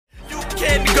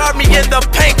guard me in the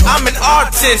paint, I'm an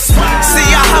artist. See,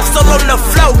 I hustle on the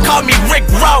flow, call me Rick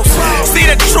Ross. See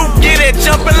the troop get it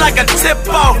jumping like a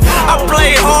tip-off. I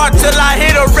play hard till I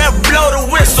hit a ref, blow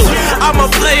the whistle. I'm a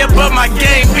player, but my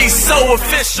game be so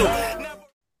official.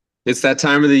 It's that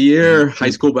time of the year.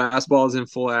 High school basketball is in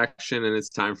full action, and it's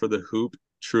time for the Hoop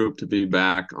Troop to be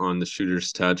back on the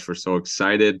Shooter's Touch. We're so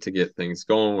excited to get things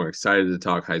going. We're excited to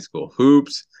talk high school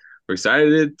hoops. We're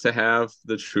excited to have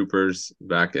the Troopers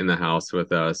back in the house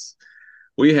with us.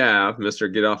 We have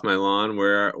Mr. Get Off My Lawn.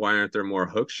 Why aren't there more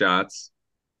hook shots?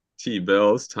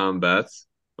 T-Bills, Tom Betts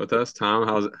with us.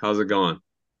 Tom, how's it going?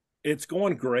 It's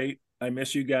going great. I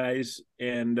miss you guys,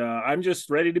 and I'm just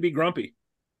ready to be grumpy.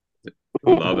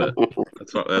 Love it.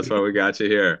 That's why we got you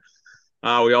here.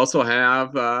 We also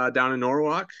have down in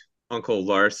Norwalk, Uncle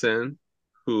Larson,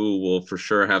 who will for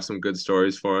sure have some good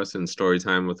stories for us in story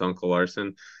time with Uncle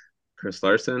Larson. Chris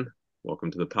Larson, welcome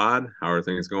to the pod. How are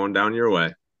things going down your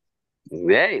way?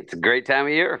 Hey, it's a great time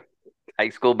of year. High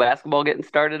school basketball getting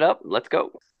started up. Let's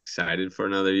go. Excited for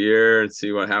another year and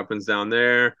see what happens down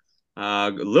there.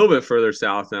 A little bit further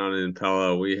south down in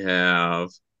Pella, we have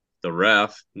the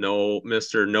ref,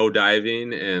 Mr. No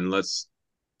Diving, and let's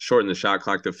shorten the shot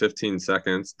clock to 15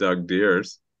 seconds, Doug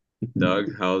Deers. Doug,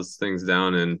 how's things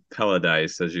down in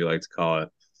Paradise, as you like to call it?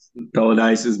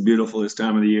 Paradise is beautiful this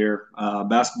time of the year.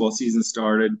 Basketball season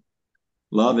started.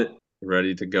 Love it.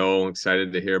 Ready to go.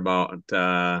 Excited to hear about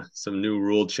some new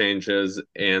rule changes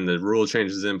and the rule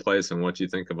changes in place and what you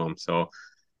think of them. So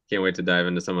can't wait to dive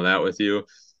into some of that with you.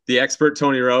 The expert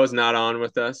Tony Rowe is not on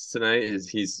with us tonight.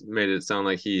 He's made it sound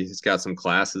like he's got some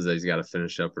classes that he's got to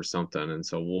finish up or something. And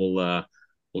so we'll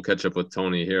catch up with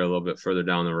Tony here a little bit further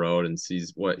down the road and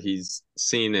sees what he's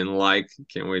seen and like.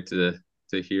 Can't wait to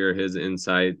hear his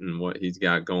insight and what he's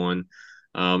got going.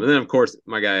 And then of course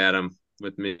my guy Adam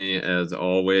with me as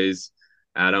always.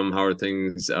 Adam, how are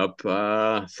things up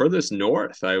furthest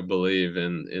north, I believe,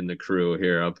 in the crew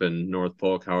here up in North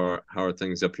Polk? How are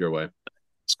things up your way?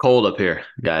 It's cold up here,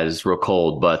 guys. It's real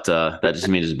cold, but that just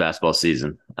means it's basketball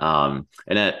season.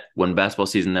 When basketball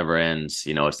season never ends,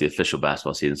 it's the official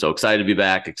basketball season. So excited to be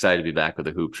back. Excited to be back with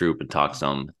the Hoop Troop and talk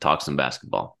some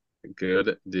basketball.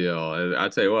 Good deal. I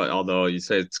tell you what, although you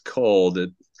say it's cold,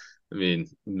 mid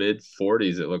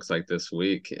 40s it looks like this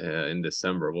week in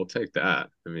December. We'll take that.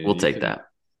 We'll take that.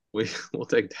 We'll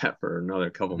take that for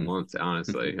another couple months.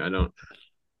 Honestly, I don't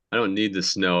need the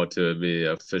snow to be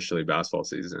officially basketball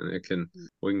season.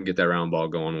 We can get that round ball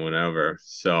going whenever.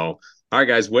 So, all right,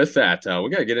 guys, with that,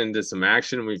 we got to get into some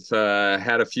action. We've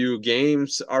had a few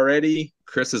games already.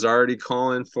 Chris is already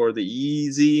calling for the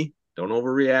easy. Don't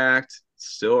overreact.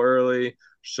 It's still early.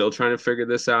 Still trying to figure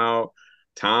this out.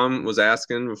 Tom was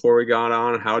asking before we got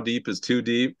on, how deep is too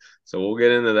deep? So we'll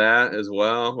get into that as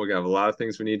well. We got a lot of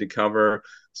things we need to cover. I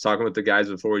was talking with the guys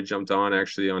before we jumped on,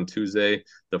 actually on Tuesday,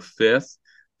 the 5th.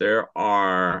 There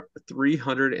are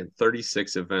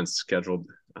 336 events scheduled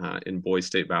in boys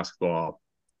state basketball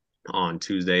on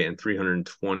Tuesday and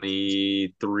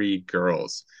 323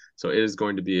 girls. So it is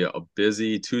going to be a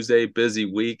busy Tuesday, busy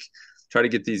week. Try to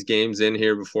get these games in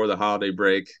here before the holiday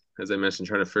break. As I mentioned,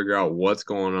 trying to figure out what's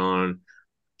going on,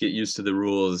 get used to the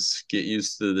rules, get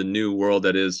used to the new world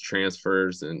that is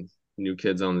transfers and new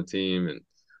kids on the team and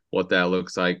what that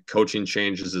looks like. Coaching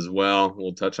changes as well.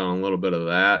 We'll touch on a little bit of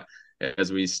that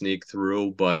as we sneak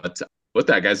through. But with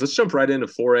that, guys, let's jump right into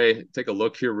 4A. Take a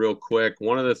look here real quick.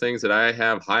 One of the things that I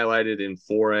have highlighted in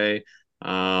 4A,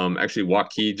 actually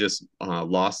Waukee just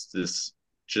lost this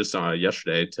just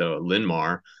yesterday to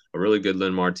Linn-Mar, a really good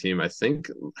Linn-Mar team. I think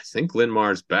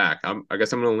Linn-Mar's back. I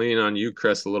guess I'm going to lean on you,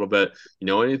 Chris, a little bit. You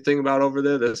know anything about over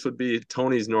there? This would be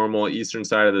Tony's normal eastern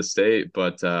side of the state,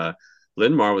 but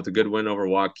Linn-Mar with a good win over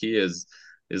Waukee. Is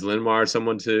Linn-Mar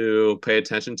someone to pay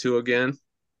attention to again?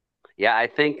 Yeah, I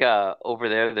think over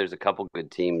there's a couple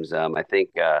good teams. I think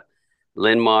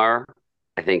Linn-Mar,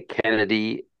 I think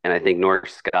Kennedy, and I think North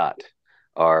Scott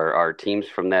are teams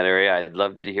from that area. I'd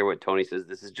love to hear what Tony says.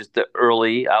 This is just the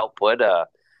early output.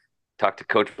 Talked to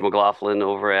Coach McLaughlin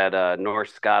over at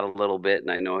North Scott a little bit, and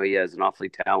I know he has an awfully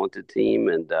talented team.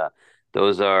 And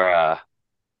those are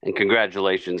and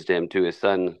congratulations to him, to his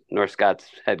son, North Scott's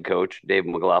head coach, Dave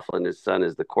McLaughlin. His son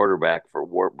is the quarterback for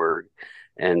Wartburg.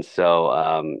 And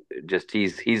so just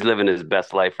he's living his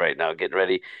best life right now, getting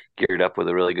ready, geared up with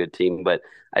a really good team. But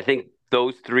I think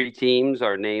those three teams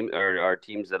are teams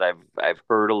that I've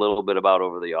heard a little bit about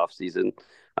over the offseason.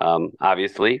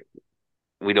 Obviously,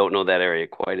 we don't know that area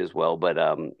quite as well, but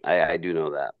I do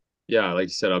know that. Yeah, like you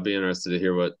said, I'll be interested to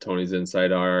hear what Tony's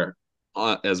insight are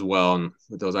as well, and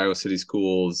with those Iowa City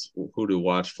schools, who to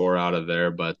watch for out of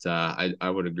there. But I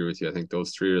would agree with you. I think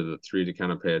those three are the three to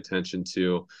kind of pay attention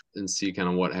to and see kind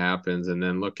of what happens. And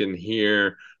then looking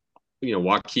here,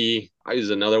 Waukee is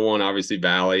another one. Obviously,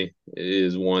 Valley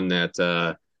is one that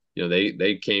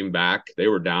they came back. They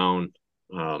were down.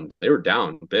 They were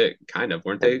down big, kind of,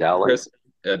 weren't they, Chris?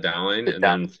 Dowling, and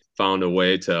then found a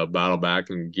way to battle back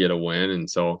and get a win. And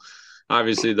so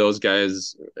obviously those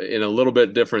guys in a little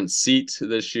bit different seat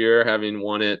this year, having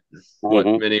won it, what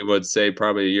many would say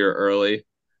probably a year early.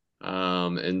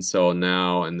 And so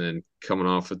now, and then coming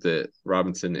off with the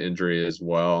Robinson injury as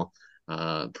well,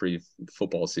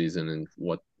 pre-football season, and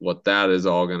what that is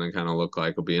all going to kind of look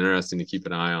like will be interesting to keep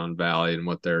an eye on Valley and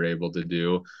what they're able to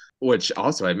do. Which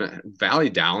also, I meant Valley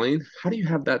Dowling. How do you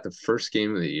have that the first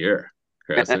game of the year,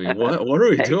 Chris? I mean, what are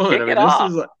we doing? I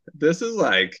mean, this is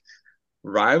like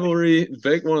rivalry,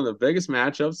 one of the biggest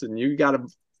matchups, and you got to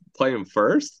play them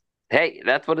first. Hey,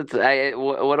 that's what it's.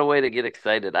 What a way to get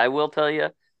excited! I will tell you,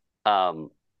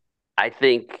 I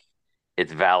think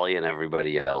it's Valley and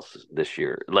everybody else this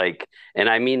year. And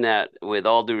I mean that with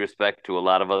all due respect to a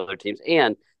lot of other teams,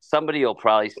 and somebody will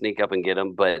probably sneak up and get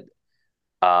them, but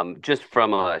just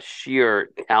from a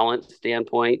sheer talent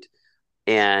standpoint,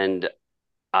 and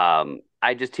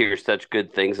I just hear such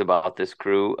good things about this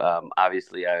crew.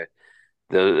 Obviously, I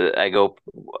go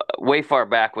way far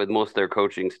back with most of their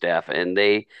coaching staff, and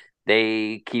they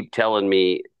keep telling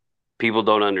me people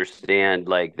don't understand.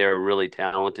 They're a really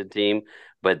talented team,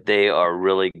 but they are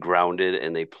really grounded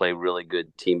and they play really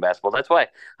good team basketball. That's why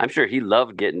I'm sure he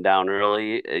loved getting down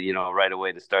early, right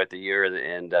away to start the year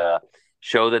and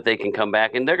show that they can come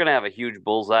back. And they're going to have a huge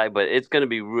bullseye, but it's going to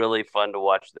be really fun to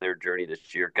watch their journey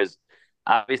this year because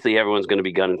obviously everyone's going to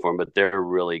be gunning for them, but they're a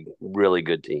really, really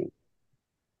good team.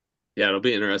 Yeah, it'll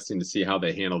be interesting to see how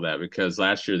they handle that because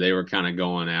last year they were kind of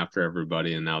going after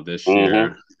everybody, and now this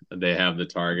year they have the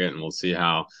target, and we'll see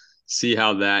how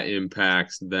that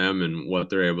impacts them and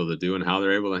what they're able to do and how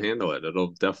they're able to handle it.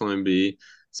 It'll definitely be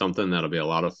something that'll be a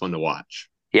lot of fun to watch.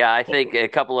 Yeah, I think a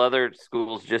couple other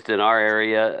schools just in our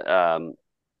area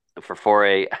for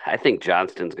 4A, I think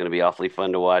Johnston's going to be awfully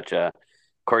fun to watch.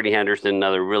 Courtney Henderson,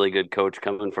 another really good coach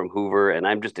coming from Hoover, and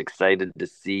I'm just excited to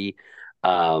see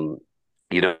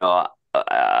his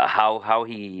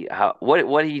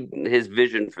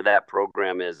vision for that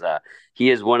program is. He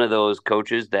is one of those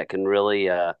coaches that can really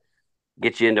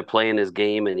get you into playing his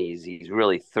game, and he's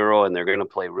really thorough, and they're going to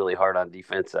play really hard on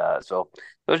defense. So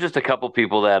those are just a couple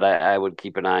people that I would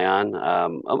keep an eye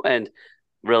on. And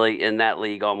really in that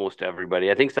league, almost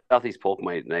everybody. I think Southeast Polk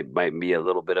might be a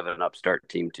little bit of an upstart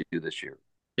team too this year.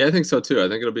 Yeah, I think so too. I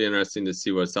think it'll be interesting to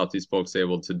see what Southeast Polk's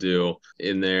able to do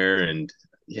in there. And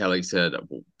yeah, like you said,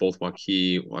 both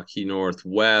Waukee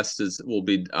Northwest will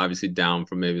be obviously down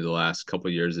from maybe the last couple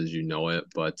of years as you know it,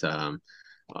 but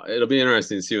it'll be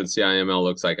interesting to see what CIML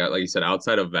looks like. Like you said,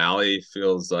 outside of Valley,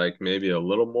 feels like maybe a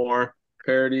little more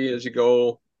parity as you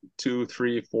go 2,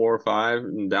 3, 4, 5,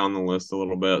 and down the list a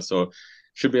little bit. So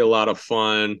should be a lot of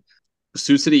fun.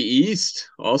 Sioux City East,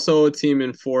 also a team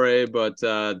in 4A, but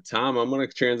Tom, I'm going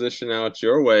to transition out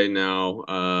your way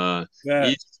now.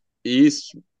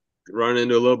 East run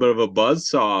into a little bit of a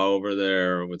buzzsaw over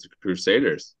there with the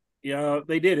Crusaders. Yeah,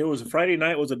 they did. It was a Friday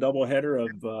night. It was a doubleheader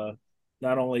of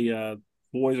not only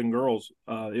boys and girls.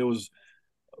 It was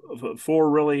 4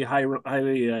 really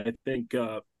highly, I think,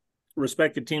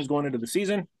 respected teams going into the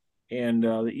season. And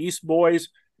the East boys,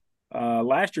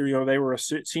 last year, they were a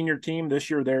senior team. This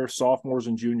year, they're sophomores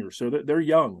and juniors. So they're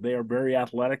young. They are very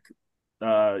athletic.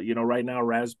 Right now,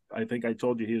 Raz, I think I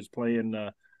told you he was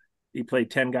playing he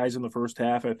played 10 guys in the first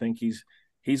half. I think he's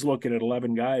looking at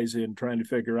 11 guys and trying to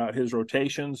figure out his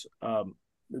rotations.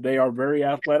 They are very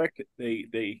athletic.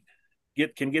 They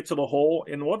can get to the hole.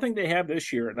 And one thing they have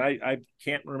this year, and I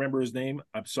can't remember his name,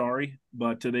 I'm sorry,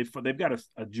 but they've got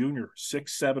a junior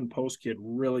 6'7" post kid,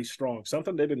 really strong,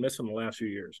 something they've been missing the last few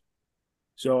years.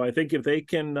 So I think if they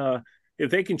can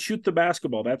shoot the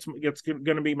basketball, that's going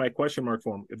to be my question mark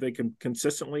for them. If they can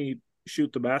consistently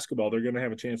shoot the basketball, they're going to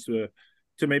have a chance to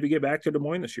maybe get back to Des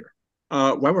Moines this year.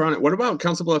 While we're on it, what about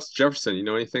Council Bluffs Jefferson? You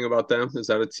know anything about them? Is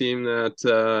that a team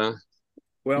that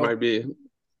might be?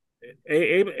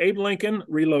 Abe Lincoln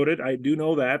reloaded. I do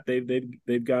know that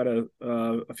they've got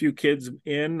a few kids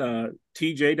in.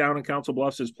 TJ down in Council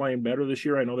Bluffs is playing better this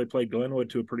year. I know they played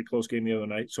Glenwood to a pretty close game the other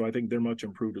night, so I think they're much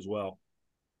improved as well.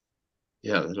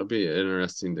 Yeah, that'll be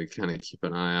interesting to kind of keep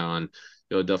an eye on.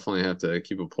 You'll definitely have to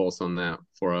keep a pulse on that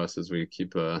for us as we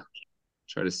keep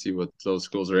try to see what those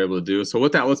schools are able to do. So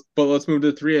with that, let's move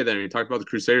to 3A then. You talked about the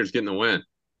Crusaders getting the win.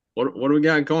 What do we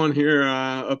got going here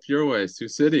up your way, Sioux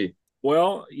City?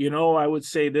 Well, I would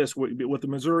say this with the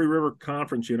Missouri River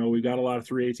Conference, we've got a lot of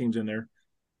 3A teams in there.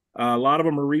 A lot of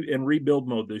them are in rebuild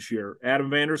mode this year. Adam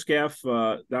Vanderscaff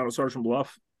down at Sergeant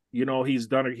Bluff, he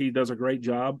does a great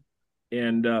job.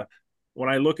 And when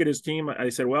I look at his team, I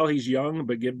said, well, he's young,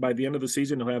 but by the end of the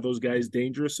season, he'll have those guys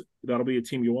dangerous. That'll be a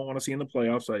team you won't want to see in the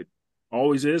playoffs. I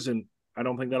always is, and I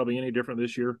don't think that'll be any different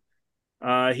this year.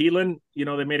 Heelan,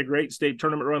 they made a great state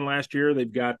tournament run last year.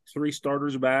 They've got 3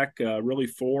 starters back, really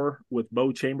 4 with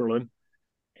Bo Chamberlain.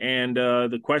 And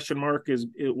the question mark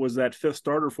was that 5th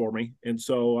starter for me. And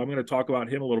so I'm going to talk about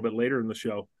him a little bit later in the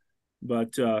show.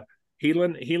 But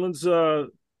Heelan's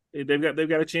they've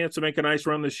got a chance to make a nice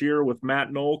run this year with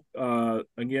Matt Knoll.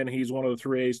 Again, he's one of the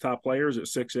 3A's top players at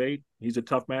 6'8". He's a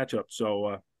tough matchup.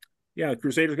 So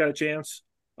Crusaders got a chance.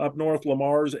 Up north,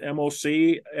 Lamar's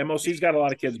MOC. MOC's got a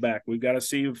lot of kids back. We've got to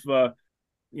see if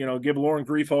give Lauren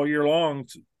grief all year long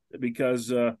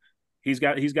because he's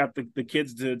got the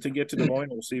kids to get to Des Moines.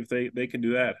 We'll see if they can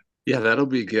do that. Yeah, that'll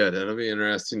be good. That'll be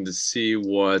interesting to see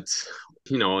what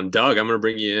and Doug, I'm going to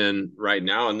bring you in right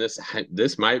now, and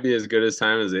this might be as good as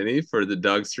time as any for the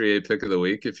Doug's 3A pick of the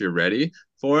week if you're ready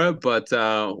for it. But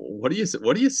what are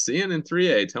you seeing in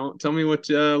 3A? Tell me what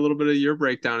a little bit of your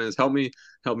breakdown is. Help me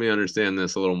understand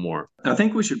this a little more. I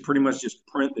think we should pretty much just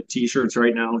print the T-shirts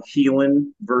right now.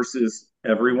 Heelan versus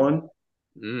everyone.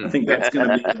 I think that's going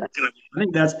to be. I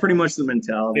think that's pretty much the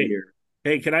mentality here.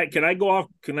 Hey, can I go off?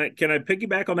 Can I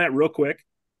piggyback on that real quick?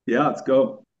 Yeah, let's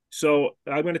go. So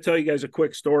I'm going to tell you guys a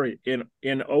quick story. In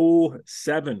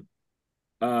 2007,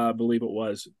 I believe it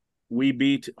was, we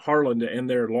beat Harlan to end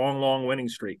their long winning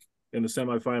streak in the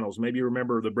semifinals. Maybe you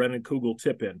remember the Brendan Kugel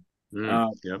tip-in.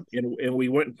 Yep. And we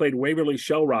went and played Waverly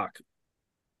Shell Rock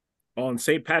on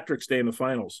St. Patrick's Day in the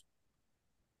finals.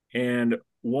 And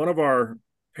one of our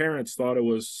parents thought it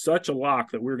was such a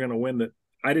lock that we were going to win that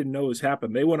I didn't know this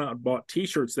happened. They went out and bought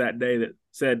T-shirts that day that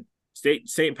said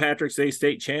St. Patrick's Day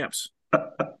state champs.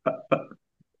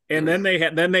 And then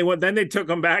they took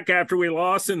them back after we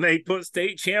lost and they put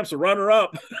state champs runner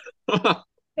up.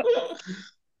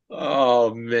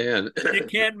 Oh man, you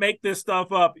can't make this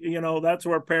stuff up. That's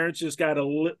where parents just got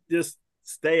to just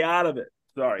stay out of it.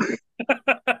 Sorry.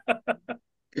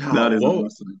 That is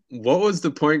awesome. What was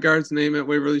the point guard's name at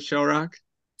Waverly Shell Rock?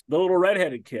 The little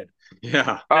redheaded kid.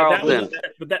 Yeah, Carlton.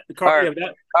 Carlton's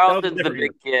the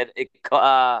big kid.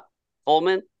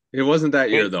 Coleman. It wasn't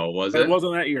that year though, was it? It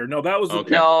wasn't that year. No, that was okay.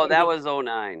 No, that was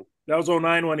 2009. That was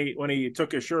 2009 when he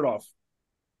took his shirt off.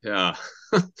 Yeah.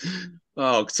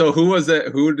 Oh, so who was it?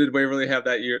 Who did Waverly have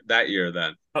that year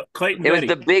then? Clayton. It was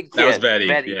the big kid. That was Betty.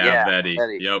 Betty. Yeah, Betty.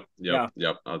 Betty.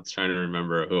 Yep. I was trying to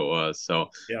remember who it was. So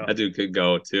yeah. That dude could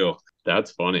go too.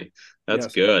 That's funny. That's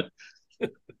good.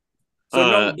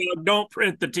 So don't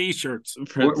print the T-shirts. I'm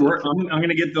going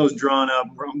to get those drawn up.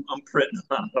 I'm printing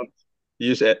them up.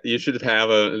 You should have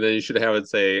it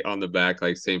say on the back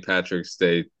like St. Patrick's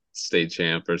Day state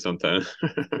champ or something.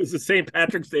 It was the St.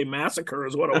 Patrick's Day massacre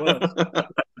is what it was.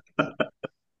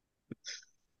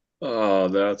 Oh,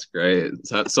 that's great.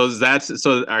 So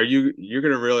are you're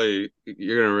gonna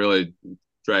really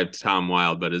drive Tom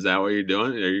wild, but is that what you're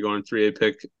doing? Are you going 3A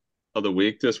pick of the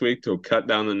week this week to cut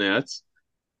down the nets?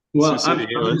 Well, I'm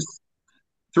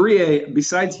 3A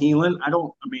besides Heelan,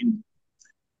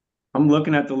 I'm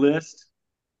looking at the list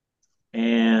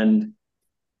and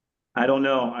I don't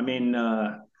know.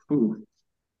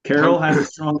 Carroll has a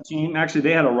strong team. Actually,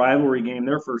 they had a rivalry game,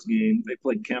 their first game. They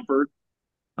played Kemper,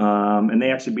 and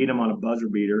they actually beat them on a buzzer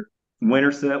beater.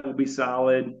 Winterset will be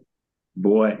solid.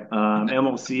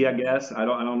 MOC, I guess. I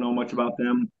don't know much about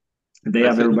them. They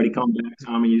have everybody come back.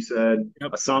 Tommy, you said.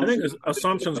 Yep. I think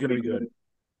Assumption's going to be good.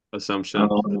 Assumption.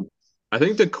 I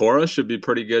think Decorah should be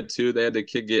pretty good too. They had the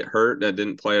kid get hurt that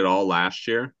didn't play at all last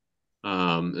year.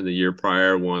 In the year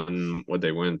prior,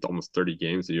 they win almost 30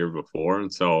 games the year before,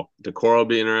 and so Decorah will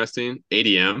be interesting.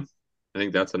 ADM, I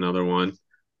think that's another one.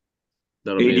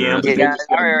 That'll be interesting. Yeah,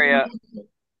 our area.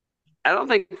 Don't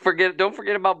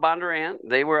forget about Bondurant.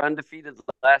 They were undefeated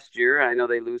last year. I know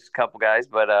they lose a couple guys,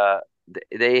 but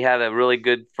they had a really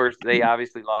good first. They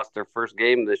obviously lost their first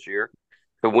game this year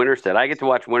to Winterset. I get to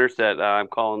watch Winterset. I'm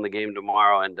calling the game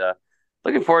tomorrow, and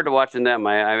looking forward to watching them.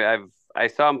 I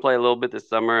saw them play a little bit this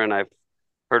summer, and I've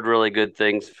heard really good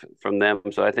things from them.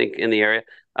 So I think in the area,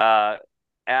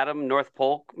 Adam, North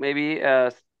Polk, maybe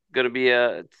going to be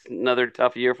another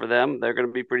tough year for them. They're going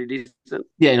to be pretty decent.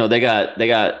 Yeah, they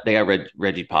got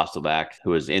Reggie Postel back, who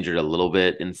was injured a little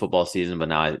bit in football season, but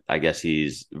now I guess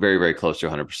he's very, very close to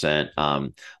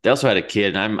 100%. They also had a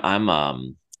kid, and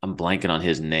I'm blanking on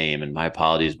his name, and my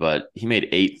apologies, but he made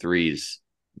 8 threes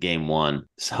game one.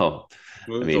 So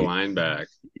Move the line back.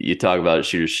 You talk about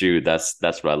shoot or shoot. That's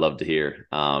what I love to hear.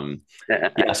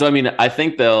 Yeah. So I mean, I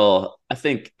think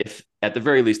if at the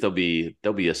very least they'll be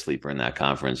a sleeper in that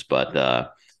conference. But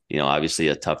obviously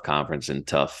a tough conference and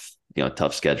tough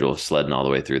schedule sledding all the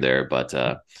way through there. But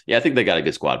yeah, I think they got a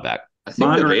good squad back. I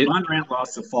think Mondrant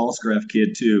lost a Falsgraf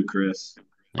kid too, Chris.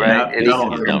 Right, and he's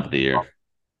down for the year.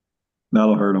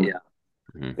 That'll hurt him. Yeah.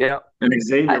 Mm-hmm. Yeah. And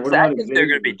Xavier, I think they're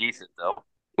going to be decent though.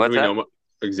 What's that? Know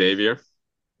Xavier?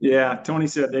 Yeah, Tony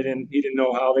said he didn't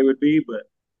know how they would be, but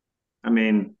I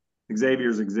mean,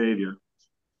 Xavier's Xavier.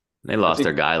 They lost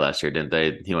their guy last year, didn't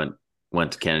they? He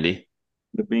went to Kennedy.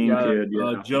 The Bean kid,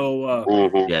 yeah.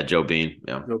 Joe. Yeah, Joe Bean.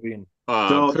 Yeah. Joe Bean.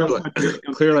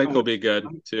 Clear Lake will be good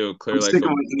too. Clear Lake.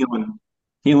 Sticking with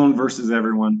Heelan versus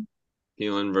everyone.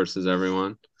 Heelan versus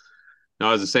everyone. No,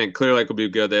 I was just saying Clear Lake will be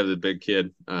good. They have the big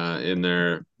kid in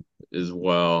there as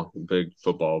well. Big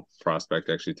football prospect,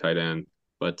 actually tight end.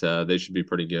 But they should be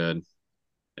pretty good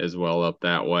as well up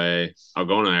that way.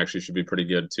 Algona actually should be pretty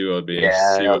good too.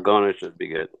 Algona should be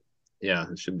good. Yeah,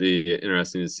 it should be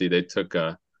interesting to see. They took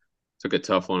a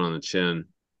tough one on the chin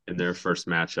in their first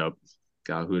matchup.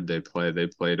 God, who did they play? They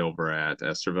played over at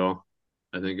Esterville,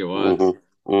 I think it was.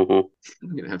 Mm-hmm.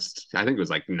 I think it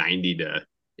was like 90 to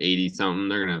 80 something.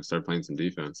 They're gonna have to start playing some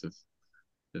defense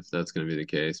if that's gonna be the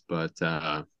case. But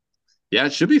yeah,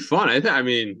 it should be fun. I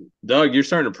mean, Doug, you're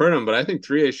starting to print them, but I think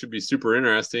 3A should be super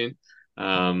interesting.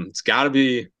 It's got to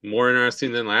be more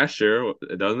interesting than last year,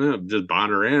 doesn't it? Just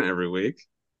Bondurant every week,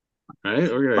 right?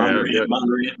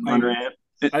 Bondurant.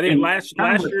 I think last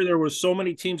year there was so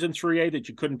many teams in 3A that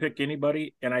you couldn't pick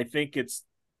anybody, and I think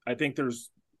there's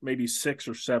maybe 6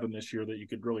 or 7 this year that you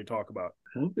could really talk about.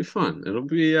 It'll be fun. It'll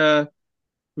be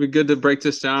good to break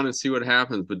this down and see what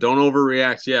happens, but don't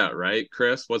overreact yet, right,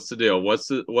 Chris? What's the deal? What's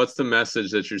the message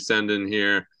that you're sending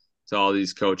here to all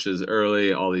these coaches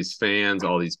early, all these fans,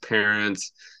 all these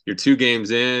parents? You're 2 games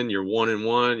in, you're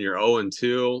 1-1, you're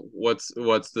 0-2. What's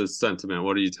the sentiment?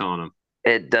 What are you telling them?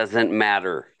 It doesn't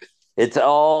matter. It's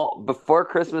all before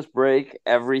Christmas break.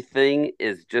 Everything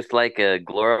is just like a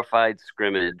glorified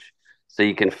scrimmage. So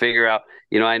you can figure out,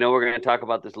 I know we're going to talk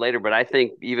about this later, but I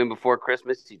think even before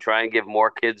Christmas, you try and give more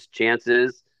kids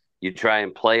chances. You try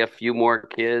and play a few more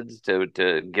kids to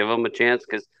give them a chance,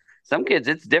 because some kids,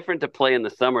 it's different to play in the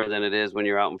summer than it is when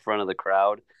you're out in front of the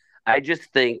crowd. I just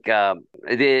think in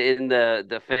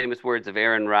the famous words of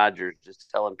Aaron Rodgers, just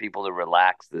telling people to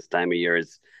relax this time of year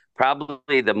is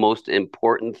probably the most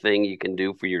important thing you can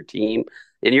do for your team.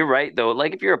 And you're right, though.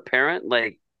 Like, if you're a parent,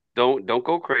 like, don't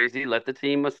go crazy. Let the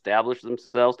team establish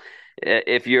themselves.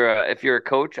 If you're a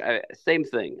coach, same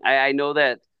thing. I know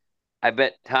that. I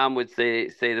bet Tom would say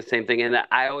the same thing. And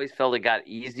I always felt it got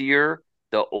easier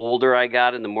the older I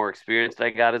got and the more experienced I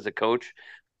got as a coach.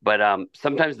 But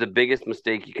sometimes the biggest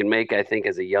mistake you can make, I think,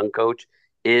 as a young coach,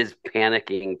 is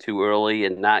panicking too early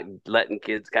and not letting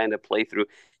kids kind of play through.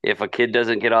 If a kid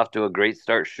doesn't get off to a great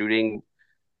start shooting,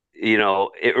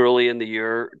 early in the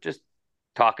year, just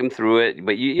talk him through it.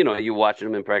 But you watching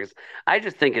them in practice. I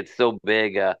just think it's so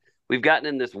big. We've gotten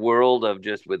in this world of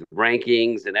just with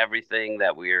rankings and everything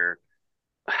that we're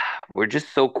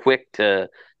just so quick to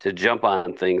jump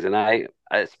on things. And I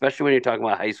especially when you're talking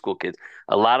about high school kids,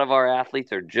 a lot of our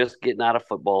athletes are just getting out of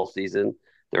football season.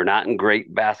 They're not in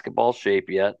great basketball shape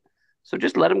yet. So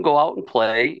just let them go out and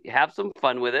play, have some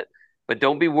fun with it. But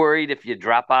don't be worried if you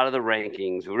drop out of the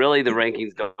rankings. Really, the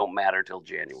rankings don't matter till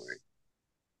January.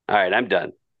 All right, I'm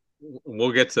done.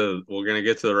 We're going to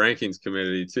get to the rankings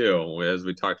committee too. As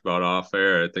we talked about off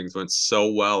air, things went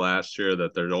so well last year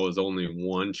that there was only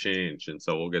one change. And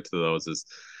so we'll get to those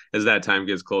as that time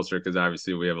gets closer, because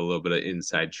obviously we have a little bit of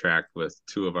inside track with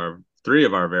three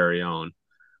of our very own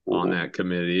on that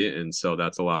committee. And so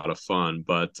that's a lot of fun.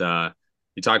 But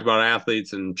you talked about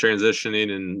athletes and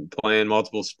transitioning and playing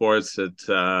multiple sports. It's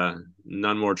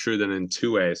none more true than in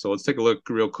 2A. So let's take a look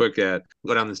real quick go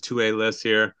down this 2A list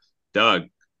here. Doug,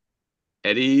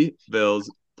 Eddie,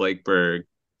 Bills, Blakeburg,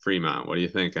 Fremont. What are you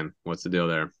thinking? What's the deal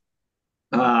there?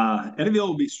 Eddyville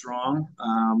will be strong.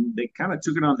 They kind of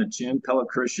took it on the chin. Pella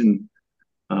Christian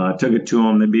took it to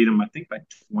them. They beat them, I think, by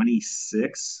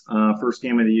 26 first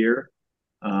game of the year.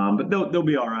 But they'll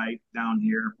be all right down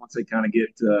here once they kind of get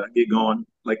going.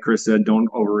 Like Chris said, don't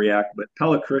overreact. But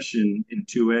Pella Christian in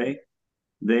 2A,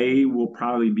 they will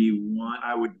probably be one,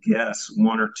 I would guess,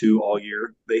 1 or 2 all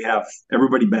year. They have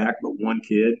everybody back but one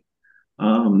kid.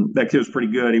 That kid was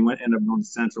pretty good. He ended up going to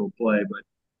Central to play, but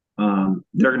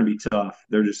they're going to be tough.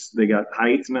 They got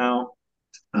height now.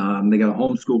 They got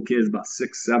homeschool kids about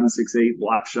 6'7", 6'8",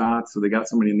 block shots. So they got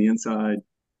somebody in the inside.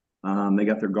 They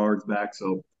got their guards back.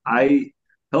 So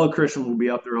Pella Christian will be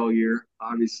out there all year.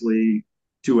 Obviously,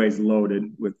 2A's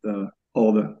loaded with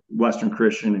all the Western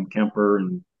Christian and Kemper,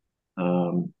 and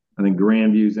I think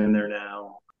Grandview's in there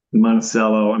now.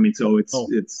 Monticello. I mean, so it's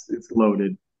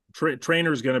loaded.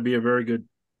 Trainer's going to be a very good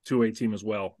 2A team as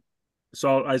well.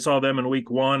 So I saw them in week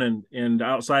 1, and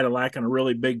outside of lacking a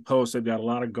really big post, they've got a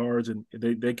lot of guards, and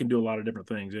they can do a lot of different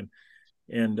things.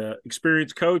 And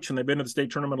experienced coach, and they've been to the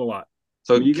state tournament a lot.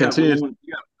 So you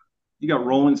got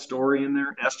Roland Story in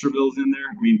there, Esterville's in there.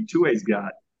 I mean, 2A's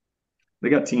they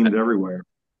got teams everywhere.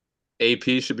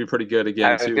 AP should be pretty good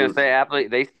again too. I was gonna say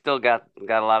they still got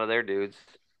a lot of their dudes.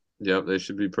 Yep, they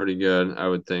should be pretty good, I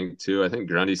would think too. I think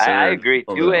Grundy Center. I agree.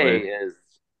 2A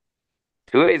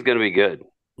is going to be good.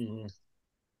 Mm-hmm.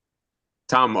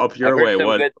 Tom, up your way.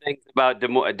 What good things about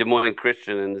Des Moines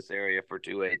Christian in this area for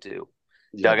 2A too?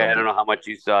 Yeah, Doug, I don't know how much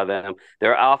you saw them.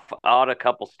 They're out a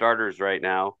couple starters right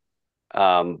now,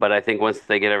 but I think once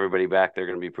they get everybody back, they're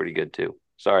going to be pretty good too.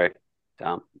 Sorry,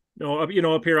 Tom. No,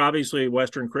 up here, obviously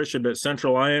Western Christian, but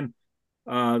Central Iron,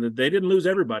 they didn't lose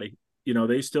everybody.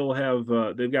 They still have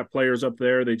they've got players up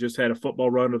there. They just had a football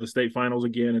run to the state finals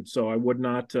again, and so I would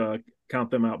not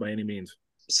count them out by any means.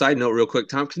 Side note, real quick,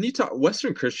 Tom, can you talk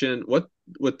Western Christian? What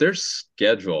with their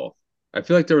schedule? I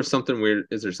feel like there was something weird.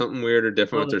 Is there something weird or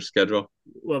different with their schedule?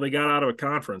 Well, they got out of a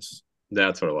conference.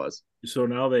 That's what it was. So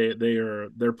now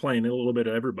they're playing a little bit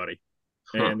of everybody,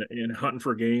 and hunting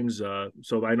for games.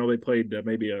 So I know they played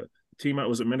maybe a team out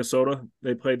was at Minnesota.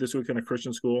 They played this week in a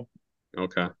Christian school.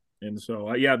 Okay. And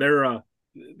so they're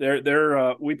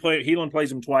we play Heelan plays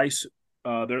them twice.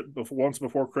 They're once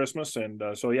before Christmas, and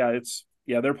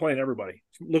they're playing everybody.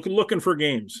 Looking for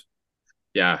games.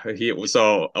 Yeah,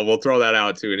 so we'll throw that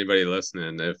out to anybody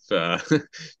listening, if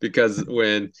because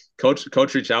when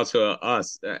coach reached out to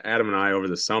us, Adam and I, over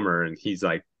the summer, and he's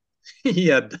like, he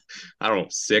had, I don't know,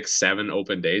 6, 7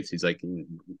 open dates. He's like,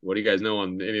 what do you guys know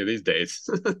on any of these dates?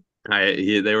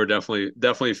 They were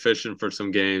definitely fishing for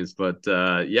some games, but so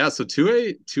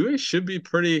 2A should be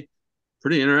pretty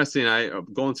interesting.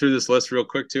 Going through this list real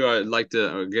quick too. I'd like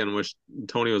to again wish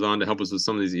Tony was on to help us with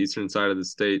some of these eastern side of the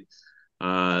state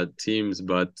teams,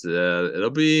 but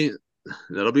that'll be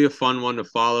a fun one to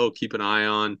follow. Keep an eye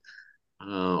on.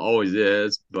 Always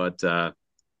is, but that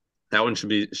one should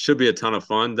be a ton of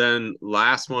fun. Then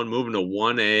last one, moving to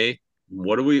 1A.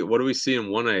 What do we see in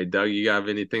 1A? Doug, you have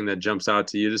anything that jumps out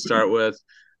to you to start with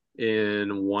in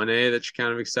 1A that you're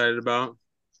kind of excited about?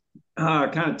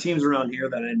 Kind of teams around here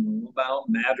that I know about.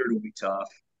 Madrid will be tough.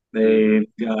 They've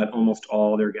got almost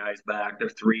all their guys back. Their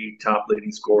 3 top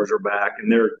leading scorers are back,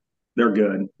 and they're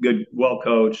good, well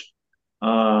coached.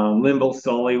 Limbo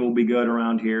Sully will be good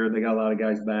around here. They got a lot of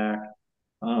guys back.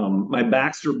 My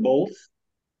Baxter Bolts,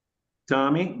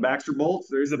 Tommy, Baxter Bolts.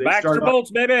 There's the Baxter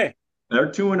Bolts, baby. They're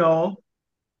 2-0.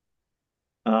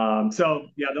 So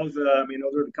yeah, those are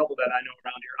the couple that I know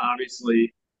around here.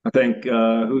 Obviously, I think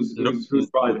who's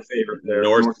probably the favorite there?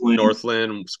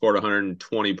 Northland scored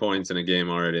 120 points in a game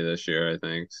already this year, I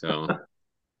think. So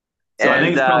I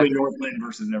think it's probably Northland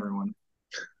versus everyone.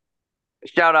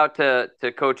 Shout out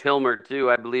to Coach Hilmer too.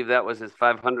 I believe that was his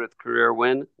 500th career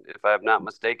win, if I'm not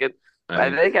mistaken. I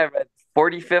think I've read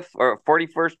 45th or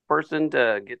 41st person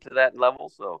to get to that level.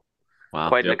 So wow,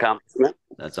 quite an accomplishment.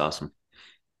 That's awesome.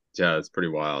 Yeah, it's pretty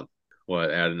wild.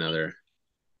 What, add another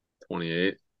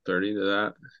 28, 30 to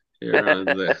that?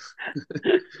 Here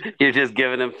You're just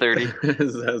giving him 30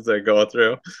 as they go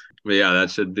through. But yeah, it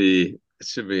should be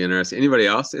interesting. Anybody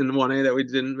else in 1A that we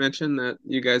didn't mention that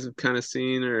you guys have kind of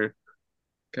seen or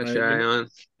got your eye on?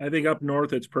 I think up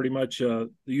north it's pretty much the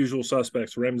usual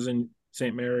suspects: Remsen,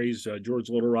 St. Mary's, George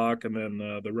Little Rock, and then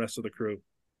the rest of the crew.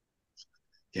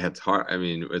 Yeah, it's hard. I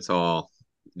mean, it's all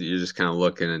you're just kind of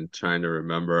looking and trying to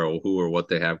remember who or what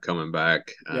they have coming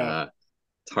back. Yeah.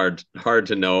 It's hard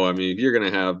to know. I mean, you're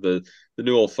going to have the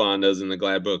Newell Fondas and the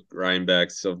Gladbook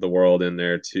Rhinebeck's of the world in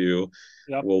there too.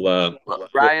 Yep.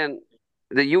 Ryan,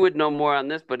 that you would know more on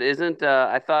this, but isn't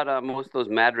I thought most of those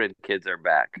Madrid kids are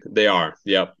back. They are.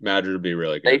 Yep, Madrid would be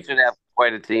really good. They should have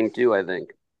quite a team too, I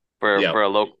think, for a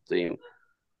local team.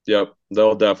 Yep,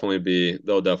 they'll definitely be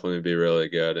really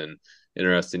good and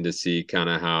interesting to see kind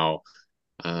of how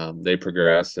they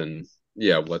progress and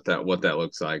what that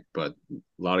looks like. But a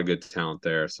lot of good talent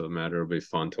there, so Madrid will be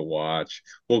fun to watch.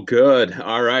 Well, good.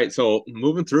 All right, so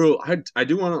moving through, I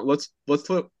do want to let's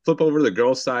flip over to the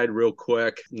girls side real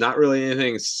quick. Not really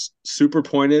anything super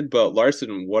pointed, but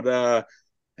Larson, what I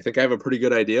think I have a pretty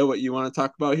good idea what you want to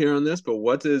talk about here on this, but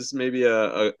what is maybe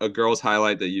a girls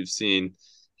highlight that you've seen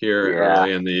here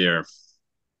early in the year?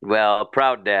 Well,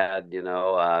 proud dad,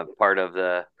 part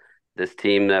of this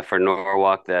team that for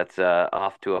Norwalk that's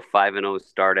off to a 5-0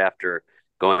 start after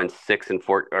going 6-4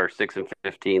 or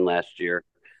 6-15 last year.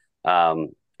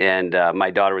 And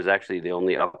my daughter was actually the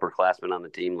only upperclassman on the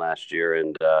team last year,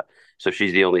 and so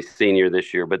she's the only senior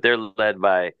this year. But they're led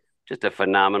by just a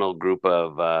phenomenal group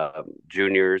of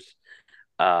juniors,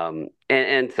 and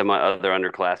some other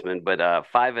underclassmen. But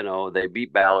 5-0, they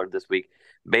beat Ballard this week.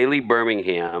 Bailey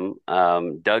Birmingham.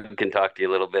 Doug can talk to you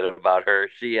a little bit about her.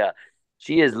 She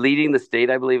is leading the state,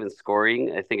 I believe, in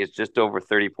scoring. I think it's just over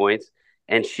 30 points,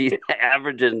 and she's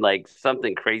averaging like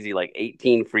something crazy, like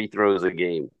 18 free throws a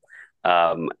game.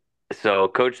 So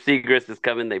Coach Segrist is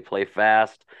coming. They play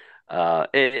fast.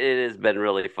 It has been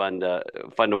really fun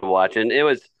to watch, and it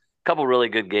was a couple really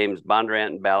good games. Bondurant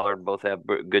and Ballard both have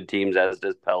good teams, as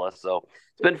does Pella. So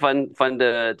it's been fun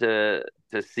to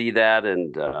see that.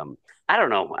 And I don't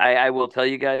know. I will tell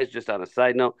you guys, just on a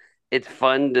side note, it's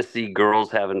fun to see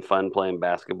girls having fun playing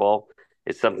basketball.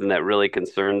 It's something that really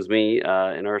concerns me in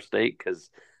our state, because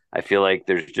I feel like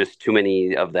there's just too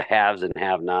many of the haves and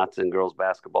have-nots in girls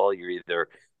basketball. You're either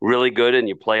really good and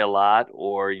you play a lot,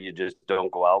 or you just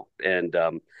don't go out. And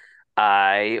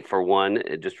I, for one,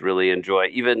 just really enjoy,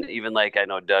 even like I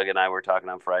know Doug and I were talking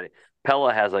on Friday.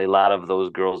 Pella has a lot of those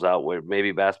girls out where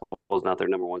maybe basketball is not their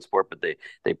number one sport, but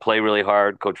they play really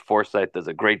hard. Coach Forsyth does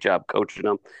a great job coaching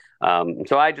them.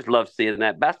 So I just love seeing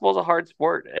that. Basketball is a hard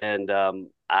sport, and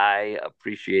I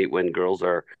appreciate when girls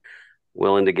are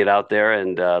willing to get out there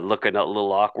and looking a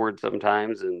little awkward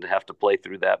sometimes and have to play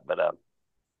through that. But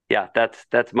yeah,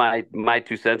 that's my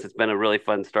 2 cents. It's been a really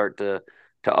fun start to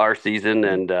our season,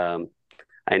 and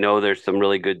I know there's some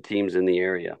really good teams in the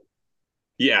area.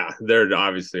 Yeah, there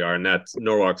obviously are, and that's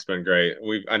Norwalk's been great.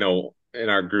 I know in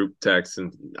our group text,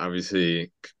 and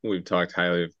obviously we've talked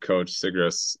highly of Coach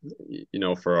Segrist,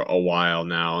 for a while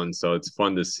now, and so it's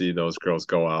fun to see those girls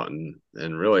go out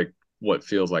and really what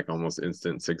feels like almost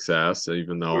instant success,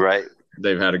 even though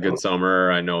they've had a good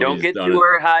summer. I know don't get too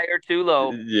high or too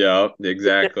low. Yeah,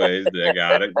 exactly. They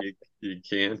got it. You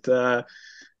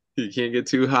can't get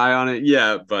too high on it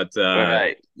yet, but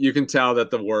you can tell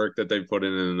that the work that they put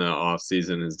in the off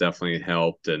season has definitely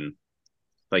helped. And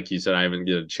like you said, I haven't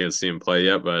get a chance to see them play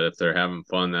yet, but if they're having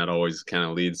fun, that always kind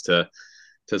of leads to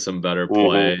some better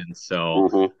play. And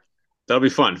so that'll be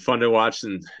fun to watch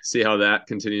and see how that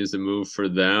continues to move for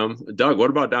them. Doug, what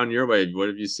about down your way? What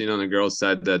have you seen on the girls'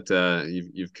 side that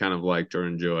you've kind of liked or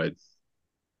enjoyed?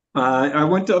 I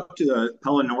went up to the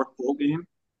Pella North Polk game,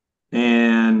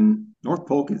 and North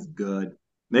Polk is good.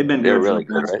 They've been good for the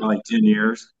past probably 10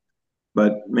 years,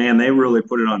 but man, they really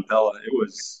put it on Pella.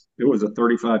 It was a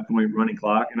 35-point running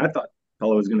clock, and I thought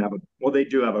Pella was going to have they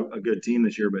do have a good team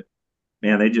this year, but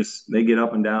man, they get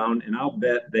up and down, and I'll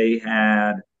bet they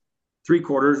had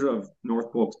 3/4 of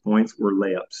North Polk's points were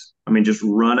layups. I mean, just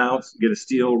run outs, get a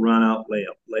steal, run out,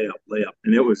 layup,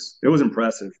 and it was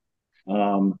impressive.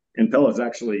 And Pella's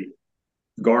actually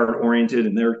guard oriented,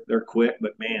 and they're quick,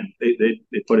 but man, they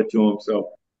put it to them.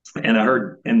 So, and I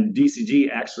heard, and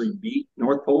DCG actually beat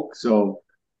North Polk, so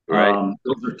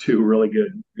those are two really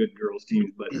good girls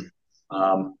teams. But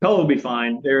Pella will be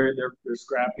fine. They're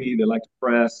scrappy. They like to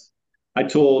press. I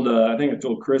told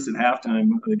Chris at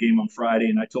halftime of the game on Friday,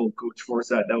 and I told Coach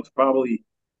Forsyth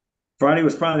Friday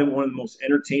was probably one of the most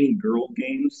entertaining girl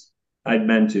games I'd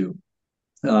been to.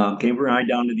 Came right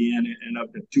down to the end, ended up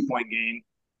a 2-point game.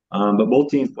 But both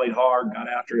teams played hard, got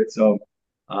after it. So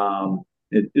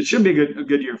it should be a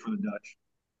good year for the Dutch.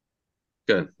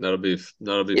 Good. That'll be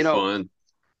fun.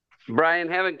 Brian,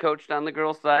 having coached on the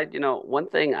girls' side, one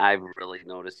thing I've really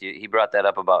noticed, he brought that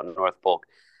up about North Polk.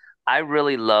 I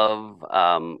really love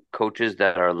coaches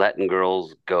that are letting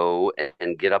girls go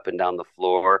and get up and down the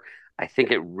floor. I think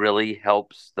it really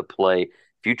helps the play.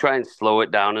 If you try and slow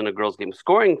it down in a girls' game,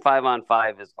 scoring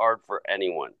 5-on-5 is hard for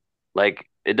anyone. Like,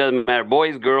 it doesn't matter,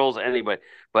 boys, girls, anybody.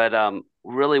 But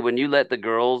really, when you let the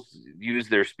girls use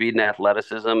their speed and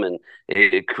athleticism, and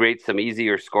it creates some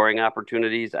easier scoring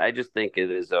opportunities, I just think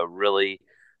it is a really,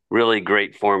 really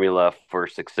great formula for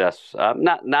success.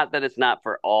 Not that it's not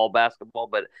for all basketball,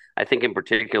 but I think in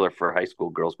particular for high school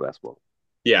girls basketball.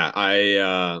 Yeah,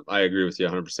 I agree with you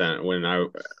 100%. When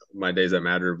my days at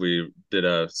Madrid, we did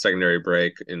a secondary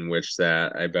break in which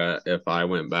that I bet if I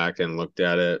went back and looked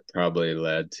at it, probably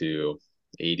led to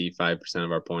 85%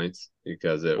 of our points,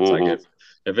 because it was like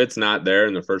if it's not there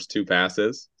in the first 2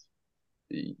 passes,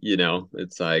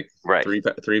 it's like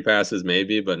three passes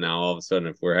maybe, but now all of a sudden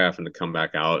if we're having to come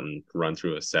back out and run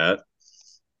through a set,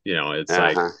 it's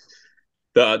like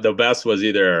the best was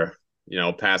either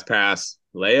pass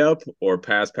layup or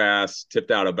pass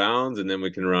tipped out of bounds, and then we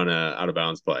can run a out of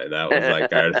bounds play. That was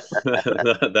like our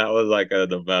that was like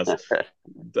the best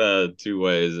 2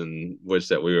 ways in which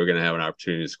that we were going to have an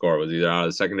opportunity to score, was either out of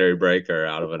the secondary break or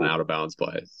out of an out of bounds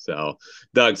play. So,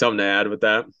 Doug, something to add with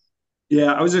that?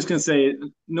 Yeah, I was just going to say,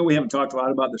 no, we haven't talked a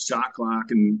lot about the shot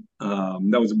clock, and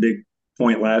that was a big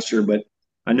point last year. But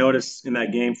I noticed in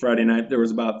that game Friday night, there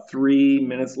was about 3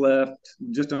 minutes left,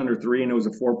 just under 3, and it was a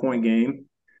 4-point game.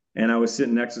 And I was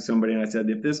sitting next to somebody, and I said,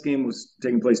 if this game was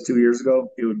taking place 2 years ago,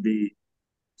 it would be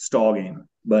stall game.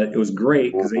 But it was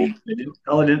great because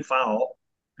Pella didn't foul,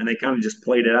 and they kind of just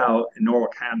played it out, and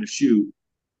Norwalk had to shoot.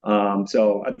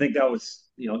 So I think that was,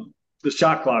 the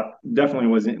shot clock definitely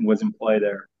was in play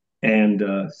there. And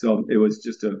so it was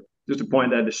just a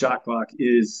point that the shot clock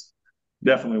is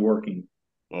definitely working.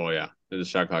 Oh yeah, the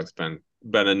shot clock's been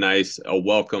a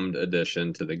welcomed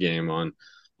addition to the game on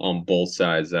both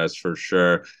sides, that's for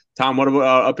sure. Tom, what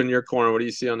about up in your corner? What do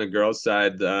you see on the girls'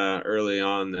 side early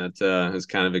on that has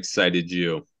kind of excited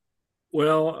you?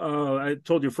 Well, I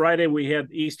told you Friday we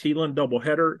had East Heelan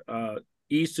doubleheader.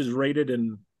 East is rated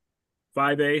in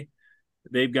 5A.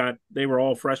 They were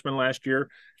all freshmen last year,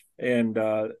 and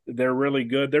they're really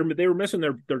good. They were missing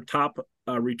their top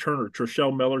returner,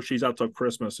 Trishelle Miller. She's out till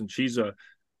Christmas, and she's a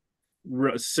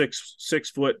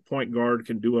 6-foot point guard,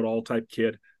 can do it all type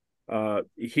kid.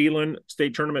 Heelan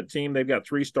state tournament team, they've got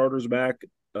 3 starters back.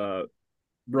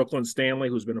 Brooklyn Stanley,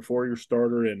 who's been a 4-year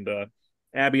starter, and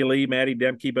Abby Lee, Maddie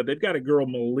Demke, but they've got a girl,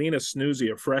 Melina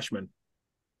Snoozy, a freshman.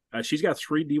 She's got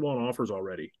 3 D1 offers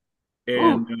already.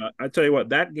 And I tell you what,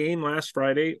 that game last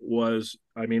Friday was,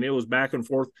 it was back and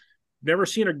forth. Never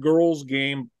seen a girls'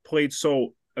 game played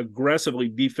so aggressively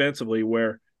defensively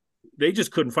where they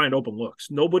just couldn't find open looks.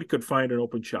 Nobody could find an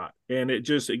open shot. And it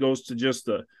goes to just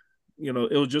it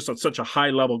was just such a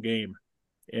high-level game.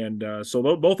 And so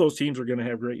both those teams are going to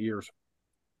have great years.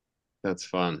 That's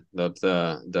fun.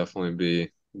 That'll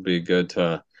definitely be good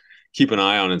to keep an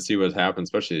eye on and see what happens,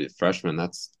 especially freshmen.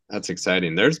 That's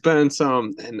exciting. There's been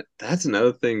some, and that's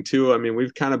another thing too.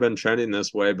 We've kind of been trending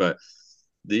this way, but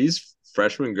these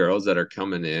freshman girls that are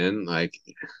coming in, like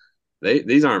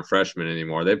these aren't freshmen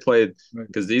anymore. They played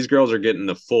because these girls are getting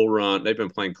the full run. They've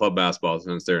been playing club basketball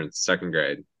since they're in 2nd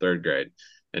grade, 3rd grade.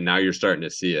 And now you're starting to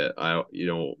see it.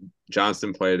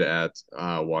 Johnston played at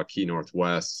Waukee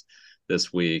Northwest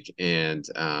this week, and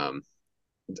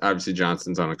obviously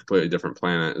Johnston's on a completely different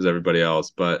planet as everybody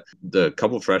else, but the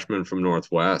couple freshmen from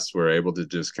Northwest were able to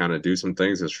just kind of do some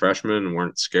things as freshmen and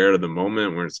weren't scared of the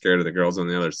moment, weren't scared of the girls on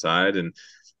the other side. And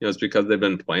it's because they've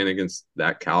been playing against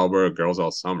that caliber of girls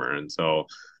all summer, and so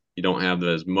you don't have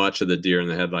as much of the deer in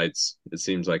the headlights, it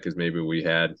seems like, as maybe we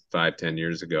had 5-10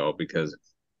 years ago, because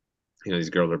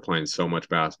these girls are playing so much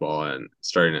basketball and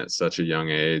starting at such a young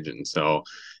age. And so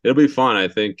it'll be fun. I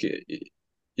think, at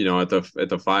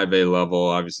the 5A level,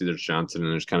 obviously there's Johnson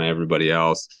and there's kind of everybody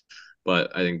else,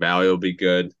 but I think Valley will be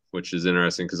good, which is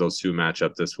interesting because those 2 match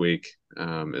up this week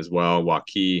as well.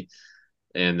 Waukee,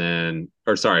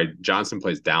 Johnson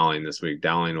plays Dowling this week.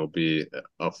 Dowling will be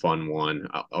a fun one.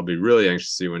 I'll be really anxious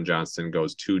to see when Johnston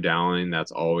goes to Dowling.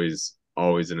 That's always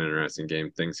an interesting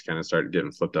game. Things kind of start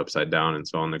getting flipped upside down. And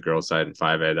so on the girls' side in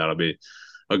 5A, that'll be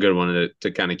a good one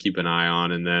to kind of keep an eye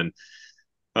on. And then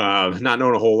not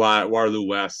knowing a whole lot, Waterloo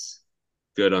West,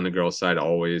 good on the girls' side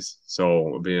always. So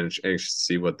we'll be anxious to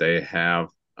see what they have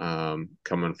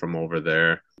coming from over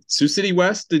there. Sioux City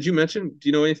West, did you mention? Do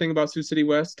you know anything about Sioux City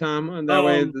West, Tom? And that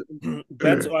way,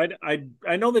 that's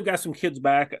I know they've got some kids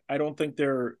back. I don't think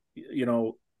they're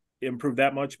improved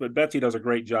that much, but Betsy does a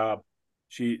great job.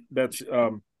 And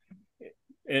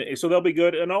so they'll be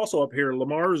good. And also up here,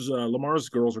 Lamar's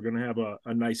girls are going to have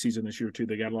a nice season this year too.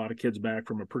 They got a lot of kids back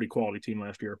from a pretty quality team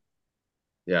last year.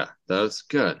 Yeah, that's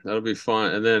good. That'll be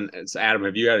fun. And then it's Adam.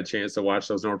 Have you had a chance to watch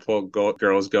those Norfolk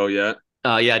girls go yet?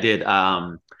 Yeah, I did.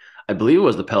 I believe it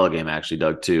was the Pella game actually,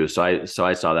 Doug, too. So I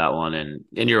saw that one, and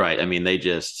you're right.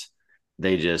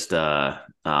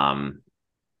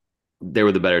 They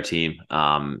were the better team,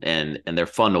 and they're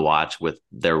fun to watch with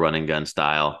their run and gun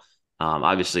style.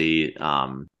 Obviously,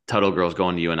 Tuttle girls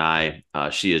going to UNI.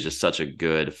 She is just such a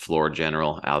good floor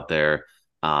general out there.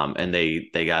 And they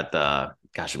got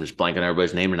I'm just blanking on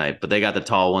everybody's name tonight, but they got the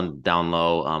tall one down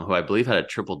low, who I believe had a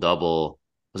triple double.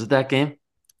 Was it that game?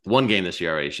 One game this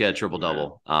year already. She had a triple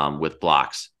double with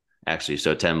blocks, actually,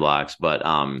 so 10 blocks. But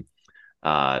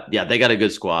they got a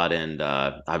good squad, and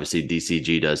obviously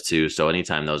DCG does too. So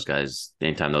anytime those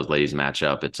ladies match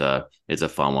up, it's a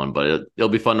fun one. But it'll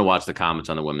be fun to watch the Comets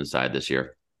on the women's side this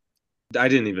year. I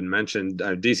didn't even mention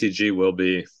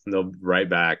DCG they'll be right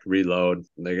back, reload.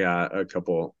 They got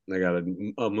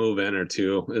a move in or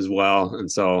two as well.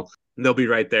 And so they'll be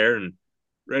right there and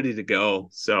ready to go.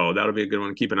 So that'll be a good one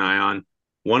to keep an eye on.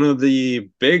 One of the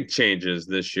big changes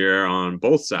this year on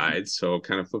both sides, so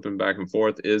kind of flipping back and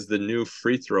forth, is the new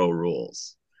free throw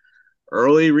rules.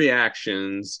 Early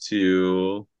reactions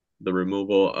to the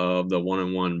removal of the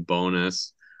 1-and-1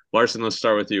 bonus. Larson, let's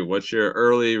start with you. What's your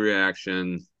early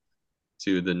reaction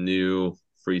to the new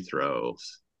free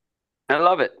throws? I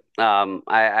love it.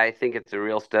 I think it's a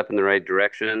real step in the right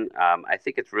direction. I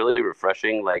think it's really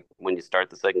refreshing, like when you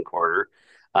start the second quarter.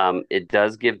 It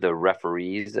does give the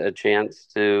referees a chance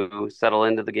to settle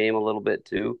into the game a little bit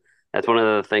too. That's one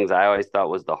of the things I always thought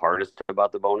was the hardest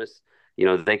about the bonus.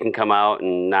 They can come out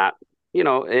and not,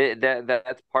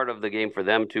 that's part of the game for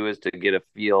them too, is to get a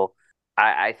feel.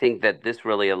 I think that this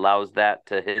really allows that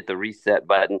to hit the reset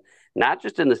button, not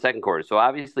just in the second quarter. So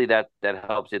obviously that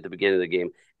helps at the beginning of the game.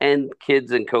 And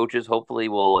kids and coaches hopefully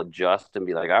will adjust and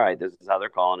be like, all right, this is how they're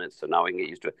calling it. So now we can get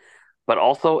used to it. But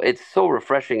also, it's so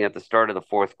refreshing at the start of the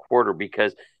fourth quarter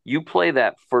because you play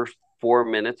that first 4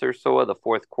 minutes or so of the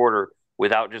fourth quarter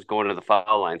without just going to the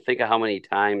foul line. Think of how many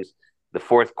times the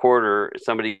fourth quarter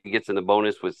somebody gets in the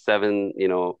bonus with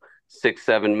 6,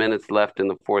 7 minutes left in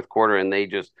the fourth quarter, and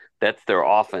that's their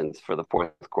offense for the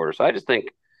fourth quarter. So I just think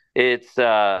it's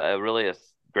really a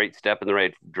great step in the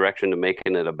right direction to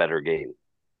making it a better game.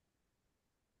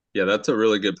 Yeah, that's a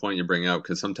really good point you bring up,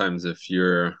 because sometimes if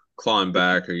you're clawing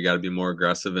back or you got to be more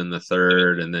aggressive in the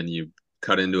third and then you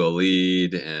cut into a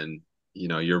lead and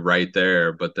you're right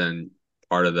there, but then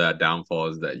part of that downfall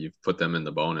is that you've put them in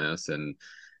the bonus and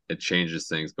it changes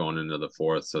things going into the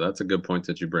fourth. So that's a good point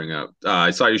that you bring up.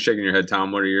 I saw you shaking your head,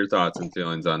 Tom. What are your thoughts and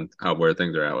feelings on where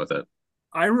things are at with it?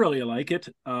 I really like it.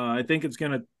 I think it's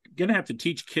gonna have to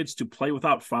teach kids to play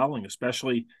without fouling,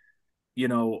 especially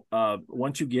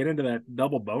once you get into that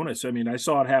double bonus. I mean, I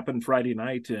saw it happen Friday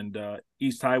night, and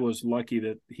East High was lucky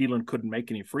that Heelan couldn't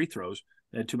make any free throws.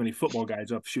 They had too many football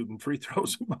guys up shooting free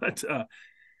throws. But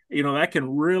that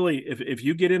can really, if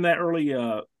you get in that early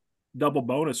double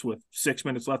bonus with 6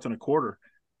 minutes left in a quarter,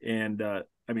 and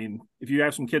if you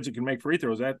have some kids that can make free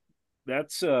throws,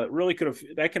 that's really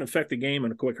that can affect the game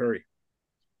in a quick hurry.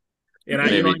 And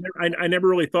I never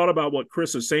really thought about what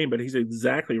Chris is saying, but he's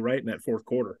exactly right in that fourth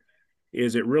quarter.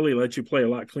 Is it really lets you play a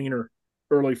lot cleaner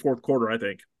early fourth quarter, I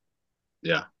think.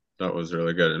 Yeah, that was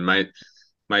really good. And might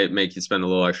make you spend a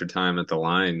little extra time at the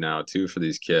line now too for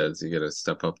these kids. You get to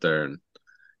step up there and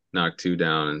knock two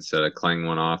down instead of clang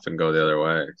one off and go the other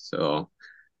way. So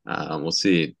we'll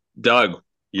see. Doug,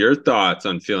 your thoughts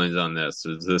on feelings on this?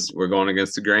 Is this we're going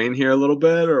against the grain here a little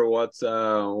bit, or what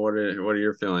are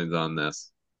your feelings on this?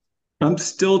 I'm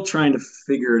still trying to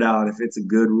figure it out if it's a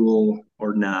good rule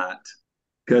or not.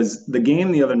 Because the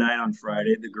game the other night on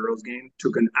Friday, the girls' game,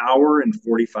 took 1 hour and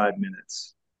 45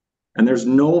 minutes. And there's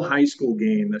no high school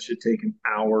game that should take 1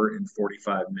 hour and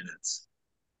 45 minutes.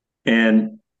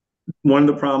 And one of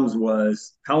the problems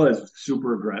was Pella is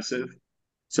super aggressive.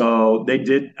 So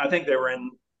I think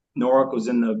Norwalk was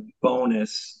in the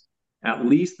bonus at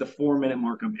least the 4-minute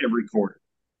mark of every quarter.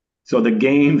 So the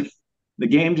game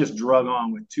just drug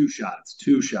on with two shots.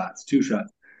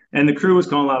 And the crew was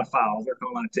calling a lot of fouls. They're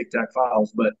calling a lot of tic-tac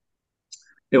fouls, but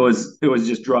it was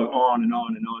just drug on and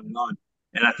on and on and on.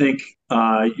 And I think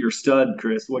your stud,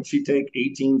 Chris, what'd she take?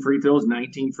 18 free throws,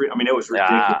 19 free. I mean, it was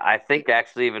ridiculous. I think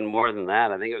actually even more than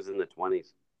that. I think it was in the 20s.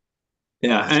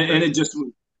 Yeah, and it just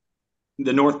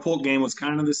the North Polk game was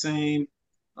kind of the same.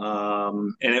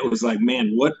 And it was like,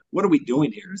 man, what are we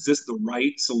doing here? Is this the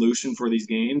right solution for these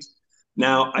games?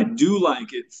 Now, I do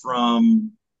like it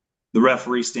from the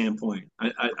referee standpoint.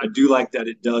 I do like that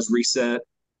it does reset.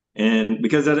 And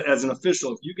because as an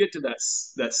official, if you get to that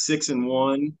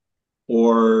 6-1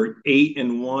 or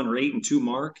 8-1 or 8-2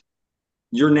 mark,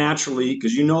 you're naturally,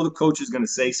 because the coach is going to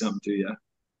say something to you.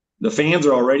 The fans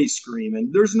are already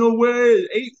screaming, "There's no way,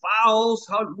 8 fouls,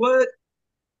 what?"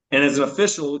 And as an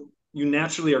official, you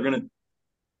naturally you're going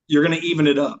to even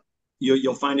it up.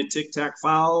 You'll find a tic-tac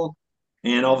foul,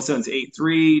 and all of a sudden it's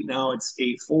 8-3. Now it's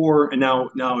 8-4, and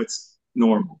now it's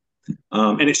normal.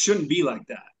 And it shouldn't be like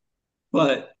that.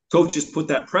 But coaches put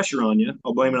that pressure on you.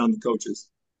 I'll blame it on the coaches.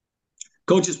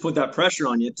 Coaches put that pressure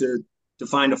on you to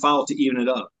find a foul to even it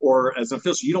up. Or as an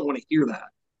official, you don't want to hear that.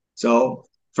 So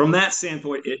from that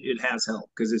standpoint, it has helped,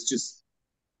 because it's just,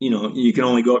 you can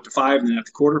only go up to 5, and then at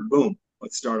the quarter, boom,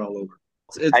 let's start all over.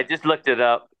 I just looked it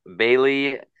up.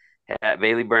 Bailey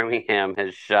Birmingham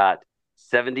has shot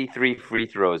 73 free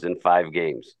throws in 5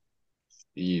 games.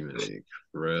 Evening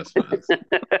Christmas.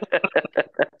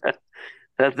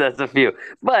 That's a few.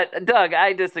 But Doug,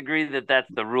 I disagree that that's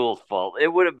the rules' fault. It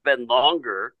would have been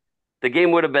longer. The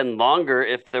game would have been longer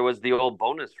if there was the old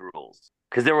bonus rules.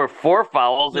 Because there were 4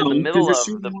 fouls in the middle of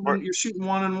the you're shooting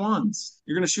 1-on-1s.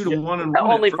 You're going to shoot a 1-on-1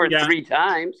 only for 3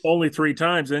 times. Only 3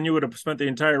 times. Then you would have spent the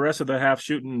entire rest of the half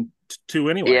shooting 2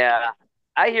 anyway. Yeah.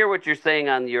 I hear what you're saying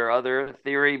on your other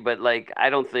theory, but like I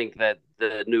don't think that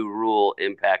the new rule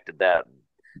impacted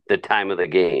the time of the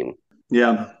game.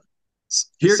 Yeah.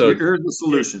 Here's the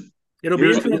solution. It'll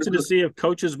be interesting to see if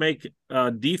coaches make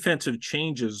defensive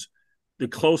changes the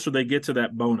closer they get to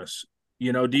that bonus.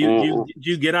 You know, do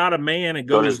you get out of man and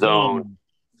go to zone?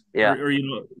 Yeah, or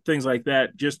things like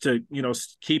that, just to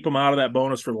keep them out of that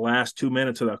bonus for the last 2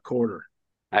 minutes of that quarter.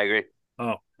 I agree.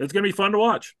 Oh, it's gonna be fun to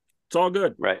watch. It's all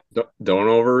good. Right. Don't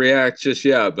overreact just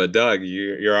yet. But Doug,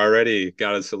 you're already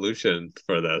got a solution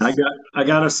for this. I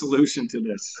got a solution to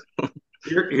this.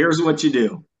 Here's what you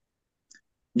do.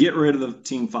 Get rid of the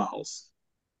team fouls.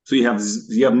 So you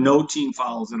have no team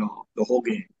fouls at all the whole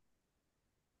game.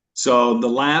 So the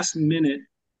last minute,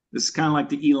 this is kind of like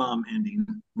the Elam ending,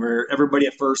 where everybody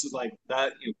at first is like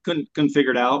that, couldn't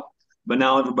figure it out, but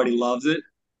now everybody loves it.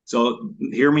 So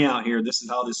hear me out here. This is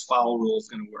how this foul rule is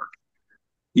going to work.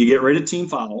 You get rid of team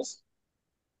fouls,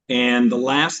 and the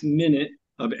last minute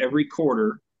of every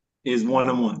quarter is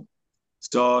 1-on-1.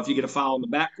 So if you get a foul in the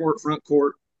back court, front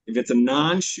court, if it's a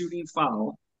non-shooting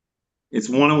foul, it's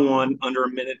 1-on-1 under a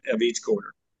minute of each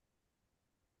quarter.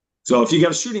 So if you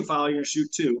got a shooting foul, you're going to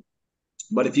shoot 2.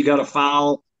 But if you got a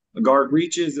foul, a guard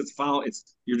reaches, it's a foul,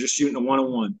 you're just shooting a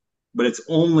 1-on-1. But it's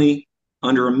only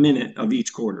under a minute of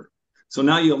each quarter. So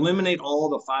now you eliminate all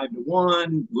the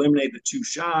 5-to-1, eliminate the 2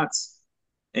 shots,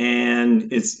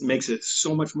 and it makes it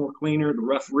so much more cleaner. The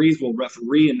referees will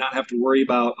referee and not have to worry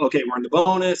about, okay, we're in the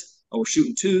bonus, we're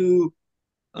shooting 2.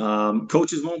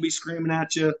 Coaches won't be screaming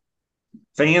at you.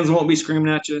 Fans won't be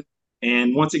screaming at you.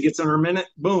 And once it gets under a minute,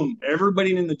 boom,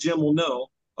 everybody in the gym will know,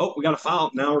 oh, we got a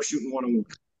foul. Now we're shooting 1-on-1.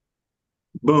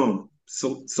 Boom,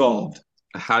 so solved.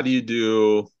 How do you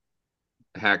do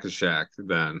hack-a-shack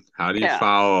then? How do you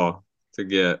foul to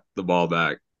get the ball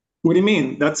back? What do you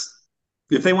mean?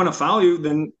 If they want to foul you,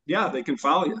 then yeah, they can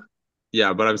foul you.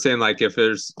 Yeah, but I'm saying like if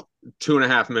there's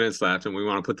 2.5 minutes left and we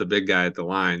want to put the big guy at the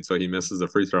line so he misses the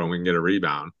free throw and we can get a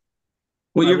rebound.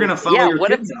 Well, you're going to foul your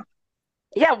kids up.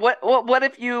 Yeah, what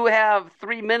if you have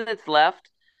 3 minutes left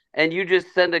and you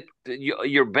just send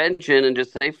your bench in and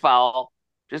just say foul?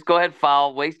 Just go ahead,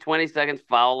 foul. Waste 20 seconds,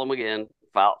 foul them again.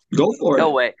 Foul. Go for it.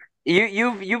 No way.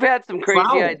 You've had some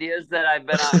crazy ideas that I've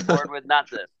been on board with. Not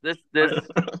this.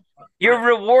 You're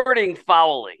rewarding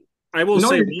fouling. I will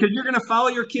say because you're going to foul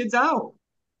your kids out.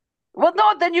 Well,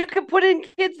 no, then you could put in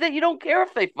kids that you don't care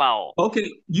if they foul. Okay,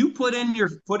 you put in your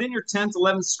 10th,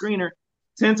 11th screener,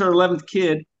 10th or 11th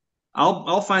kid.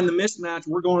 I'll find the mismatch.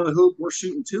 We're going to the hoop. We're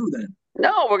shooting 2 then.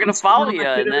 No, we're going to foul you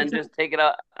and then just take it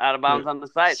out of bounds on the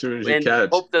side. And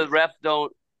hope the refs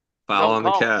don't foul on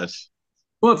the catch.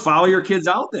 Well, foul your kids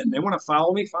out then. They want to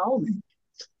foul me, foul me.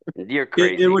 You're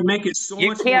crazy. It would make it so much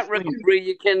more. You can't referee.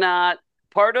 You cannot.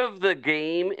 Part of the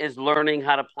game is learning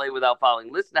how to play without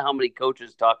fouling. Listen to how many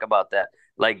coaches talk about that.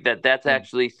 Like that's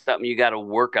actually something you got to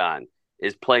work on,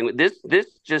 is playing with this. This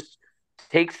just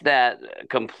takes that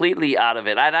completely out of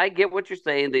it. And I get what you're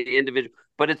saying, the individual,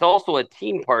 but it's also a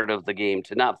team part of the game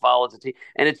to not foul as a team.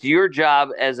 And it's your job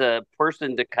as a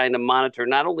person to kind of monitor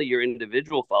not only your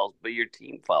individual fouls, but your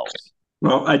team fouls.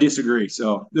 Well, I disagree.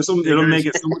 So it'll make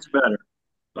it so much better.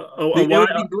 It would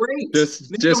be great.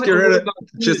 Just get rid of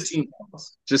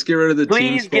just get rid of the team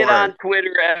Please get on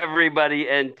Twitter, everybody,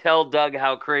 and tell Doug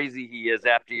how crazy he is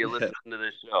after you listen to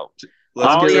this show.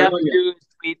 All you have to do is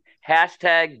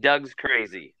tweet #Doug's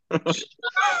crazy.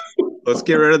 Let's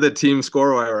get rid of the team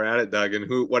score while we're at it, Doug.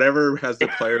 And whatever has the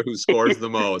player who scores the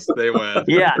most, they win.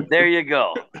 Yeah, there you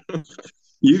go.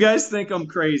 You guys think I'm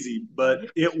crazy,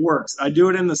 but it works. I do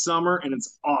it in the summer, and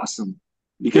it's awesome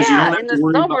because you don't have to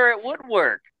worry about. In the summer, it would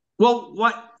work. Well,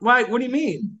 why? What do you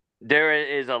mean? There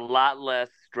is a lot less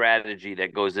strategy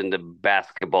that goes into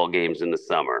basketball games in the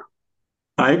summer.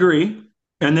 I agree,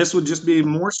 and this would just be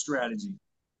more strategy.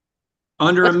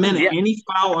 Under a minute, any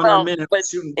foul under a minute. But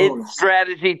it's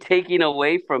strategy taking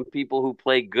away from people who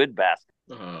play good basketball.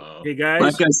 Hey guys,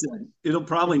 like I said, it'll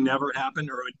probably never happen,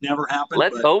 or it never happen.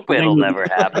 Let's hope it'll never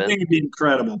happen. I think it'd be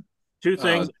incredible. 2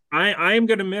 things. I am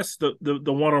going to miss the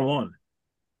 1-on-1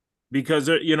 because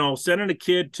sending a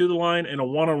kid to the line in a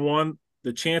 1-on-1,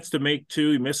 the chance to make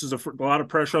 2, he misses a lot of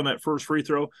pressure on that first free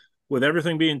throw. With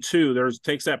everything being 2,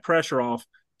 takes that pressure off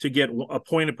to get a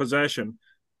point of possession.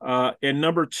 And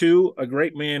number 2, a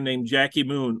great man named Jackie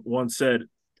Moon once said,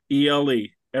 ELE,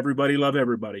 Everybody love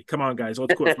everybody. Come on, guys,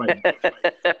 let's quit fighting.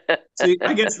 See,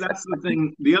 I guess that's the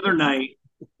thing. The other night,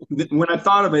 when I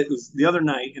thought of it, was the other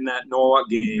night in that Norwalk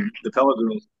game, the Pella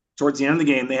girls, towards the end of the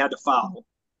game, they had to foul,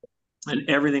 and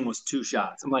everything was 2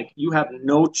 shots. I'm like, you have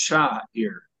no shot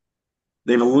here.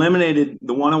 They've eliminated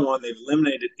the one-on-one. They've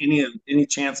eliminated any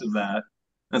chance of that.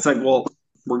 And it's like, well,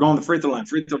 we're going to the free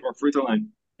throw line,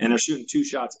 and they're shooting 2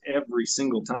 shots every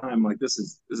single time. Like, this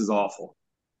is awful.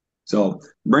 So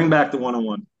bring back the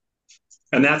one-on-one,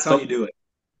 and that's how you do it.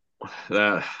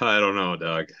 That I don't know,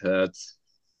 Doug.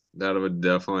 That would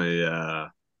definitely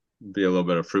be a little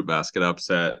bit of fruit basket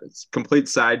upset. It's complete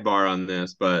sidebar on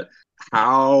this, but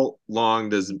how long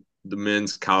does the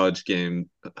men's college game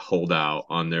hold out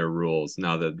on their rules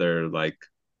now that they're like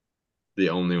the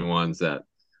only ones that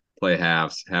play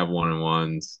halves, have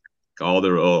one-on-ones, all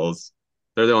the rules?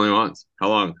 They're the only ones. How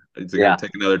long? Is it going to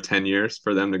take another 10 years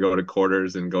for them to go to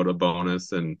quarters and go to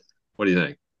bonus? And what do you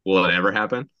think? Will it ever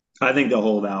happen? I think they'll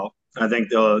hold out. I think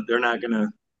they're not going to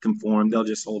conform. They'll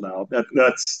just hold out.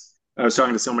 That's I was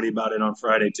talking to somebody about it on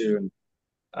Friday too, and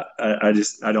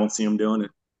I don't see them doing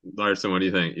it. Larson, what do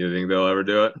you think? You think they'll ever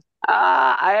do it?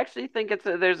 I actually think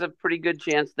there's a pretty good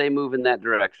chance they move in that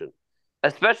direction,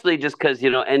 especially just because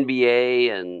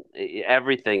NBA and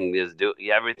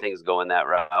everything's going that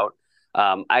route.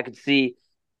 I could see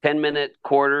 10-minute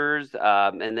quarters,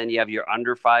 and then you have your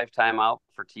under 5 timeout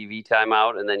for TV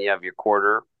timeout, and then you have your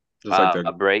quarter just like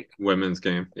a break. Women's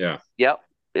game, yeah. Yep.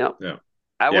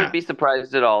 I wouldn't be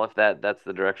surprised at all if that's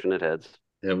the direction it heads.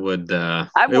 It would.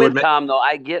 I'm with Tom though.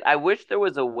 I wish there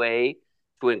was a way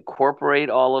to incorporate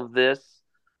all of this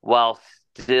while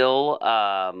still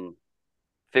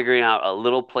figuring out a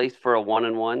little place for a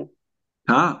 1-on-1.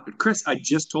 Chris, I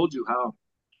just told you how.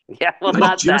 Yeah, well,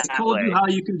 I just told you how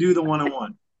you can do the 1-on-1.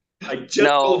 I just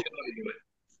told you how to do it.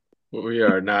 We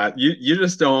are not. You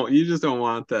just don't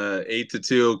want the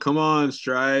 8-2. Come on,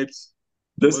 Stripes.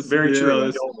 This is very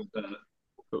true.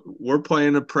 We're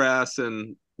playing a press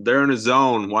and they're in a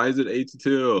zone. Why is it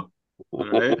 8-2? All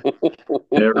right.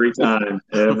 Every time.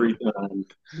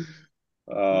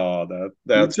 Oh,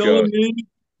 that's You're telling good. Me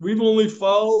we've only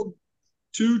fouled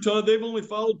 2 times. They've only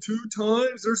fouled 2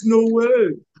 times. There's no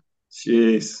way.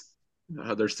 Jeez.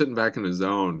 They're sitting back in the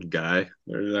zone, guy.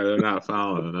 They're not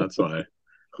fouling. That's why.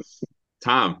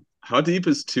 Tom, how deep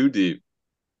is too deep?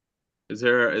 Is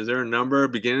there a number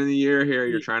beginning of the year here?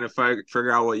 You're trying to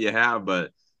figure out what you have,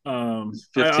 but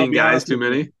 15 guys too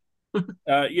many.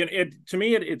 To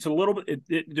me, it's a little bit.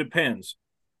 It depends.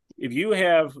 If you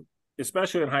have,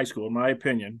 especially in high school, in my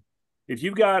opinion, if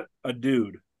you've got a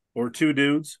dude or 2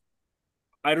 dudes,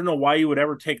 I don't know why you would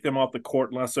ever take them off the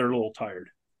court unless they're a little tired.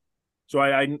 So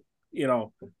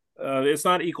it's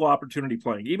not equal opportunity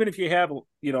playing. Even if you have,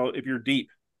 if you're deep.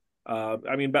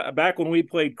 Back when we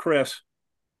played Chris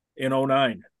in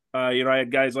 2009, I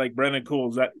had guys like Brendan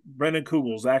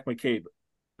Kugel, Zach McCabe,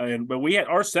 but we had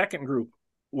our second group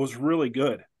was really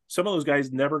good. Some of those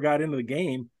guys never got into the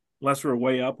game unless we were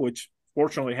way up, which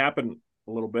fortunately happened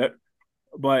a little bit.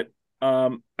 But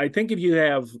I think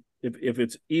if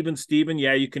it's even Steven,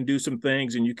 you can do some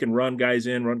things and you can run guys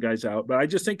in, run guys out. But I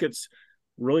just think it's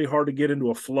really hard to get into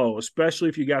a flow, especially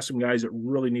if you got some guys that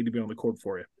really need to be on the court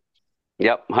for you.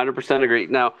 Yep, 100% agree.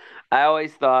 Now, I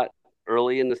always thought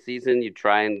early in the season you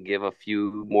try and give a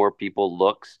few more people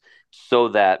looks so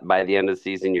that by the end of the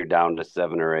season you're down to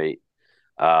 7 or 8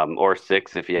 or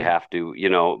 6 if you have to,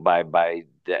 by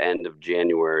the end of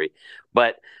January.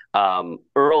 But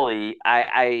early,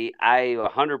 I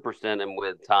 100% am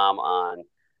with Tom on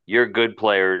your good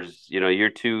players. Your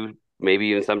 2, maybe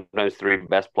even sometimes 3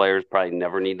 best players probably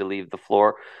never need to leave the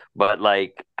floor. But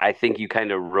I think you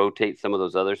kind of rotate some of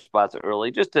those other spots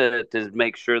early just to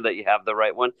make sure that you have the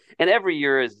right one. And every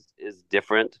year is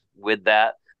different with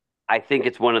that. I think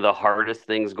it's one of the hardest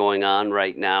things going on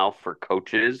right now for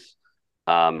coaches.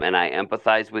 And I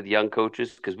empathize with young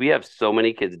coaches because we have so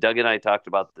many kids. Doug and I talked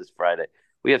about this Friday.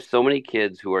 We have so many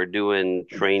kids who are doing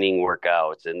training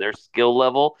workouts and their skill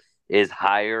level is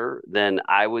higher than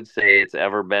I would say it's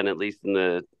ever been, at least in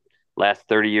the last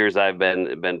 30 years I've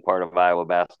been part of Iowa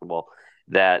basketball,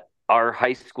 that our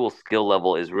high school skill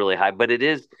level is really high. But it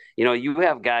is, you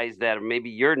have guys that are maybe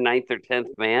your 9th or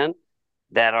 10th man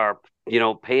that are,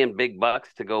 paying big bucks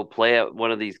to go play at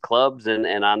one of these clubs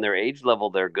and on their age level,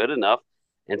 they're good enough.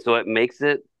 And so it makes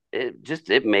it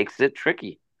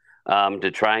tricky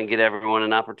to try and get everyone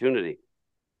an opportunity.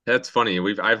 That's funny.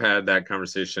 I've had that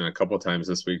conversation a couple of times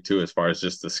this week too, as far as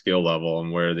just the skill level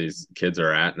and where these kids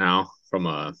are at now from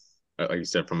like you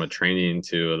said, from a training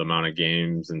to the amount of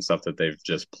games and stuff that they've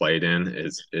just played in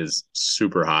is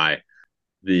super high.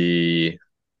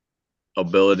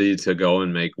 ability to go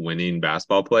and make winning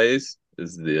basketball plays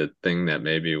is the thing that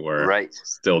maybe we're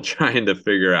still trying to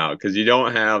figure out, because you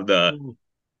don't have the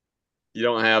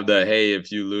hey,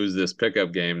 if you lose this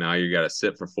pickup game, now you got to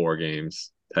sit for 4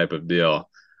 games type of deal,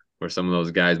 where some of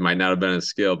those guys might not have been as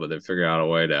skilled, but they figure out a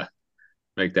way to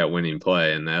make that winning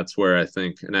play. And that's where I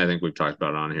think we've talked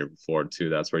about it on here before too,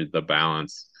 that's where the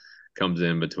balance comes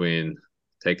in between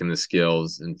taking the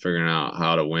skills and figuring out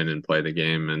how to win and play the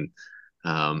game, and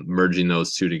merging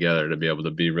those two together to be able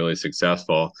to be really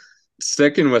successful.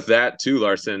 Sticking with that too,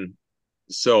 Larson.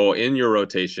 So in your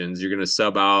rotations, you're going to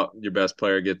sub out your best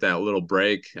player, get that little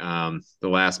break, the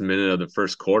last minute of the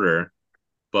first quarter.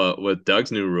 But with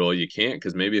Doug's new rule, you can't,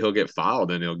 because maybe he'll get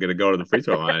fouled and he'll get to go to the free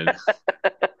throw line.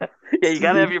 Yeah, you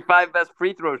got to have your 5 best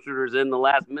free throw shooters in the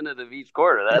last minute of each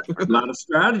quarter. That's a lot of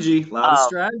strategy. A lot of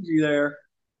strategy there.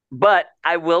 But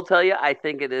I will tell you, I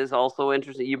think it is also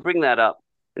interesting. You bring that up,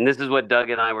 and this is what Doug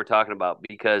and I were talking about,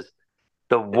 because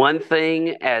the one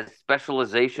thing as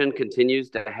specialization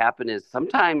continues to happen is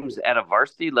sometimes at a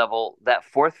varsity level, that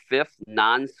 4th, 5th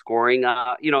non-scoring,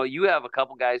 you have a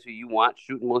couple guys who you want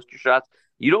shooting most of your shots.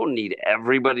 You don't need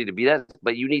everybody to be that,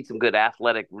 but you need some good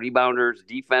athletic rebounders,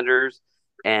 defenders.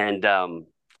 And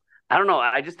I don't know.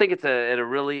 I just think it's at a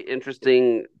really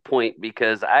interesting point,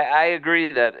 because I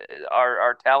agree that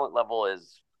our talent level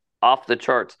is off the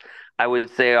charts. I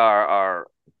would say our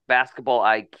basketball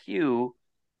IQ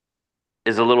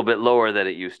is a little bit lower than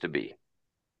it used to be.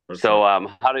 So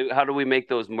how do we make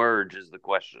those merge is the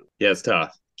question. Yeah, it's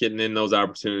tough getting in those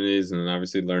opportunities and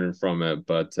obviously learning from it,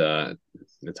 but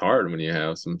it's hard when you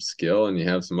have some skill and you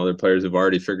have some other players who've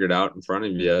already figured out in front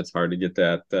of you. It's hard to get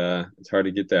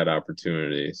that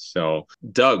opportunity. So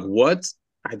Doug,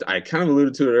 I kind of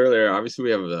alluded to it earlier. Obviously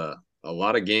we have a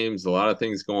lot of games, a lot of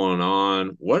things going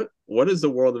on. What does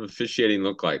the world of officiating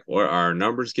look like? What, are our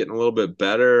numbers getting a little bit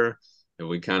better? And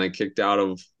we kind of kicked out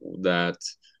of that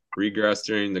regress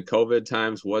during the COVID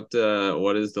times. What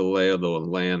is the lay of the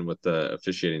land with the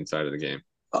officiating side of the game?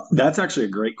 That's actually a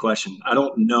great question. I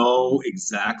don't know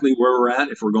exactly where we're at,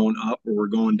 if we're going up or we're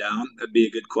going down. That'd be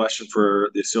a good question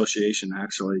for the association,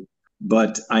 actually.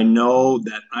 But I know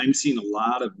that I'm seeing a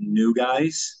lot of new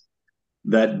guys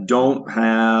that don't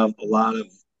have a lot of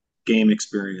game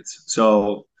experience.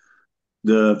 So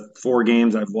the 4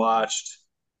 games I've watched,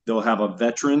 they'll have a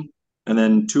veteran and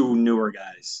then 2 newer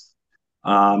guys.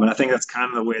 And I think that's kind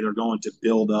of the way they're going to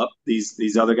build up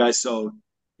these other guys. So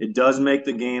it does make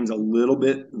the games a little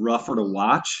bit rougher to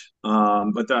watch.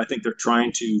 But I think they're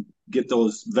trying to get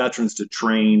those veterans to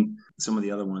train some of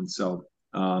the other ones. So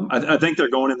I think they're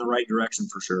going in the right direction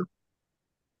for sure.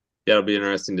 Yeah, it'll be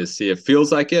interesting to see. It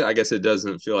feels like it. I guess it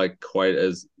doesn't feel like quite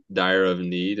as dire of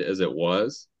need as it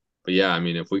was. But yeah, I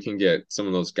mean, if we can get some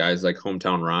of those guys like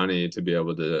Hometown Ronnie to be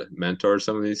able to mentor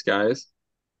some of these guys,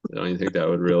 don't you think that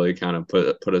would really kind of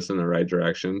put us in the right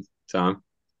direction, Tom?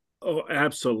 Oh,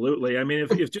 absolutely. I mean,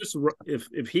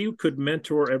 if he could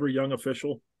mentor every young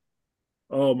official,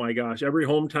 oh my gosh, every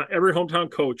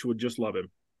hometown coach would just love him.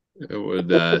 It would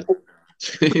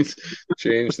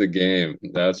change the game,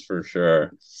 that's for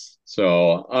sure.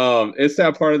 So it's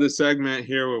that part of the segment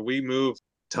here where we move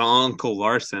to Uncle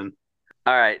Larson.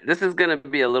 All right, this is going to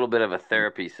be a little bit of a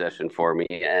therapy session for me,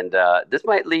 and this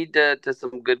might lead to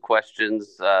some good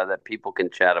questions that people can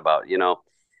chat about.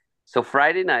 So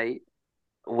Friday night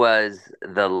was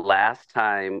the last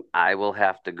time I will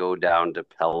have to go down to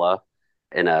Pella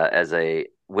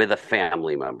with a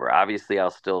family member. Obviously, I'll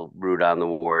still root on the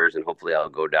Warriors, and hopefully I'll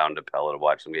go down to Pella to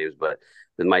watch some games. But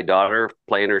with my daughter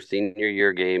playing her senior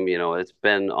year game, it's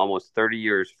been almost 30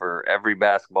 years for every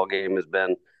basketball game has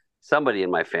been somebody in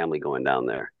my family going down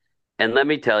there. And let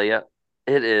me tell you,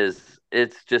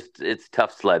 it's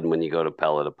tough sledding when you go to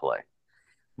Pella to play.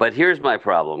 But here's my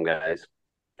problem, guys.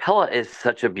 Pella is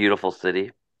such a beautiful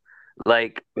city.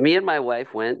 Like, me and my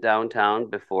wife went downtown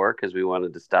before because we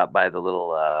wanted to stop by the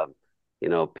little,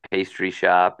 pastry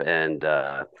shop, and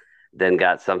then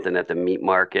got something at the meat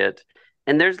market.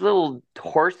 And there's little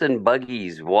horse and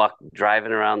buggies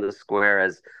driving around the square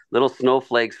as little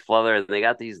snowflakes flutter, and they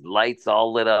got these lights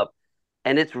all lit up.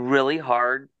 And it's really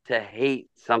hard to hate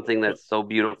something that's so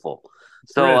beautiful.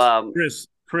 So,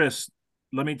 Chris,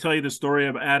 let me tell you the story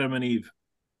of Adam and Eve.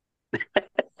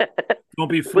 Don't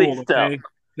be fooled, okay?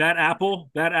 That apple,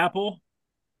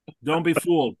 don't be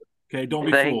fooled. Okay, don't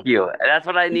be fooled. Thank you. That's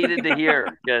what I needed to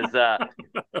hear, because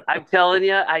I'm telling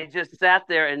you, I just sat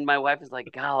there and my wife is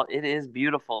like, "God, it is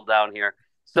beautiful down here."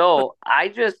 So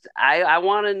I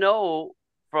want to know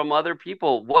from other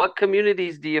people, what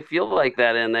communities do you feel like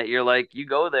that in? That you're like, you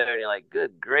go there and you're like,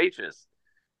 good gracious,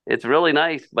 it's really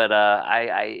nice, but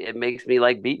it makes me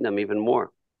like beating them even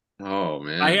more. Oh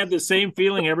man. I had the same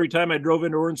feeling every time I drove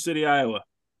into Orange City, Iowa.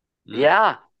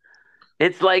 Yeah.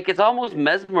 It's almost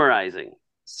mesmerizing.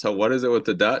 So what is it with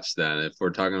the Dutch then? If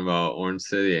we're talking about Orange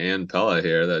City and Pella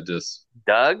here, that just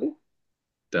Doug,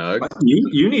 Doug.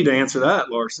 You need to answer that,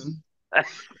 Larson.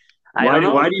 I don't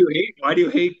know. Why do you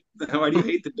hate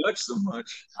the Dutch so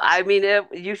much? I mean,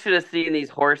 you should have seen these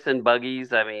horse and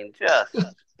buggies. I mean, just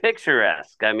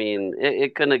picturesque. I mean,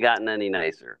 it couldn't have gotten any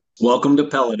nicer. Welcome to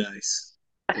Paradise.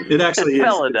 It actually is.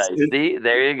 Paradise. See,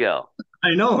 there you go.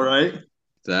 I know, right?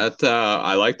 That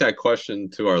I like that question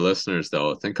to our listeners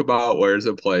though. Think about where's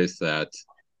a place that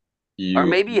Or you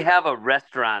maybe you have a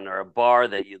restaurant or a bar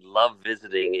that you love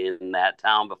visiting in that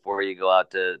town before you go out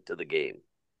to the game.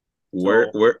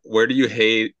 where do you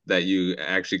hate that you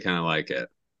actually kind of like it?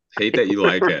 Hate that you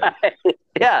like it. Right.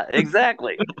 Yeah,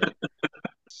 exactly.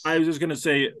 I was just going to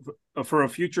say, for a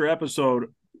future episode,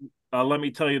 let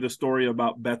me tell you the story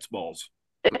about Betts balls.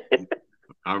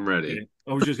 I'm ready. Okay.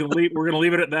 I was just going to leave. We're going to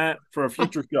leave it at that for a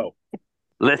future show.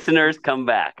 Listeners, come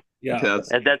back. Yeah,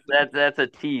 That's a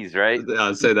tease, right?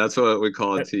 I'd say that's what we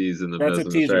call a tease in the That's a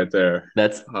business teaser. right there.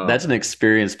 That's an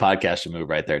experienced podcaster move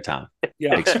right there, Tom.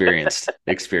 yeah. Experienced.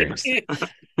 It's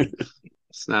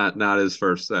not his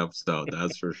first episode,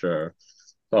 that's for sure.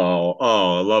 Oh,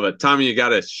 I love it. Tommy, you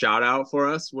got a shout out for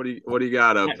us? What do you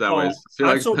got up that way? I feel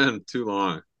like it's been too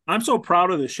long. I'm so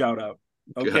proud of this shout out.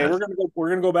 Okay, Good. we're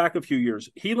gonna go back a few years.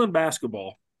 Heelan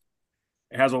basketball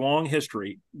has a long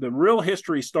history. The real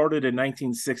history started in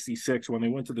 1966 when they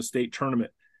went to the state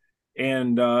tournament,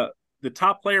 and the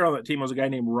top player on that team was a guy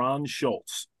named Ron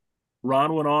Schultz.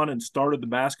 Ron went on and started the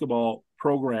basketball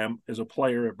program as a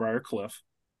player at Briarcliff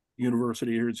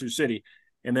University here in Sioux City,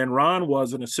 and then Ron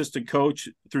was an assistant coach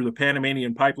through the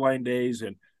Panamanian Pipeline days,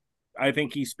 and I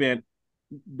think he spent,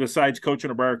 besides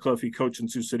coaching at Briarcliff, he coached in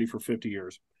Sioux City for 50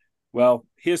 years. Well,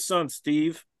 his son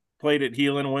Steve played at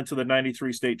Heelan and went to the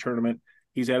 93 state tournament.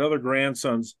 He's had other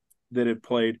grandsons that have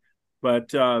played.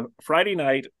 But Friday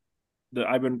night,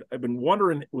 I've been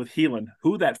wondering with Heelan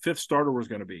who that fifth starter was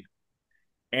going to be.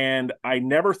 And I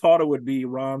never thought it would be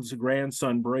Ron's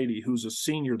grandson, Brady, who's a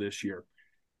senior this year,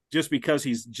 just because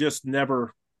he's just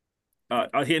never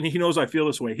and he knows I feel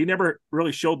this way. He never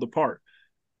really showed the part.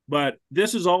 But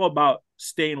this is all about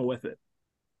staying with it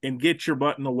and get your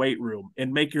butt in the weight room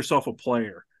and make yourself a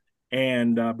player.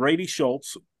 And Brady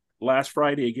Schultz, last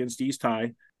Friday against East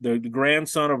High, the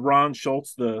grandson of Ron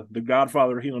Schultz, the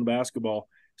godfather of Heelan basketball,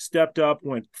 stepped up,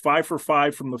 went 5 for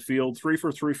 5 from the field, 3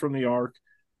 for 3 from the arc,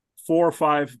 4 or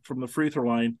 5 from the free throw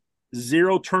line,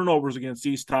 0 turnovers against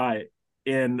East High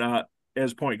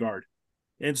as point guard.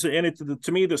 And so,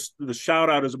 to me, the shout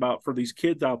out is about, for these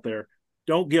kids out there,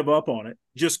 don't give up on it.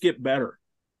 Just get better.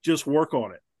 Just work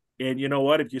on it. And you know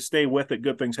what? If you stay with it,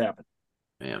 good things happen.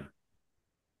 Man,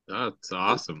 That's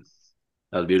awesome.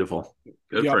 that was beautiful.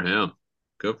 Good Yep. for him.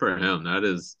 Good for him. That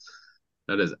is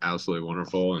absolutely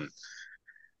wonderful. And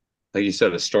like you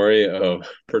said, a story of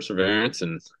perseverance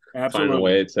and finding a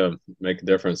way to make a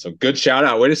difference. So good shout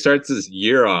out. Way to start this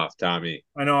year off, Tommy.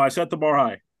 I know. I set the bar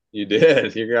high. You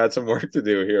did. You got some work to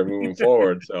do here moving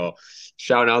forward. So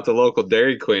shouting out the local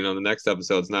Dairy Queen on the next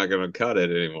episode is not going to cut it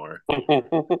anymore.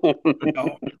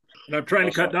 No. And I'm trying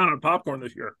to cut down on popcorn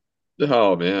this year.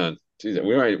 Oh man, jeez,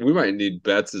 we might need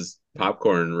Betts'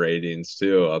 popcorn ratings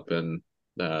too up in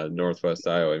Northwest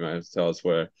Iowa. You might have to tell us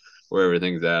where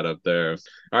everything's at up there.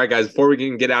 All right, guys. Before we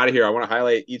can get out of here, I want to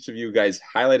highlight each of you guys.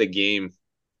 Highlight a game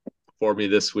for me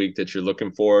this week that you're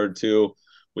looking forward to.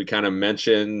 We kind of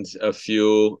mentioned a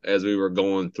few as we were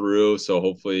going through, so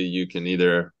hopefully you can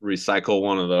either recycle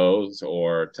one of those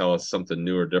or tell us something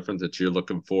new or different that you're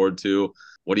looking forward to.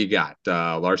 What do you got?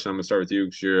 Larson, I'm going to start with you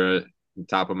because you're at the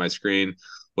top of my screen.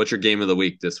 What's your game of the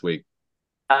week this week?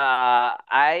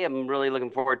 I am really looking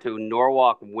forward to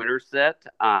Norwalk Winterset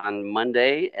on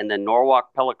Monday, and then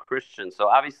Norwalk Pella Christian. So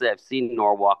obviously I've seen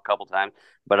Norwalk a couple times,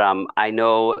 but I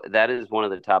know that is one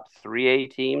of the top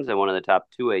 3A teams and one of the top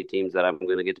 2A teams that I'm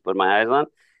going to get to put my eyes on.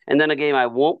 And then a game I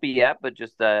won't be at, but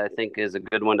just I think is a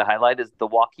good one to highlight, is the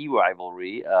Waukee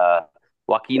rivalry.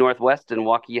 Waukee Northwest and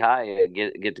Waukee High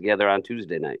get together on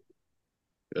Tuesday night.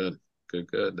 Good.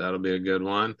 That'll be a good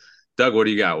one. Doug, what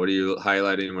do you got? What are you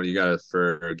highlighting? What do you got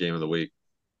for game of the week?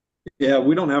 Yeah,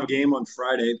 we don't have a game on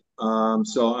Friday,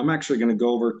 so I'm actually going to go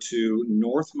over to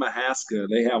North Mahaska.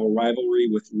 They have a rivalry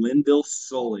with Linville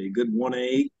Sully. Good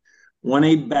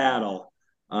 1A battle.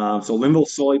 So Linville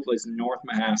Sully plays North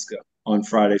Mahaska on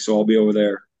Friday, so I'll be over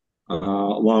there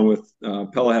along with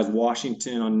Pella has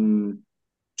Washington on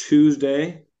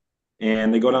Tuesday,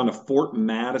 and they go down to Fort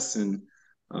Madison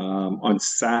on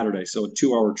Saturday. So a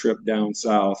 2-hour trip down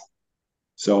south.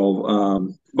 So a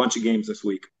bunch of games this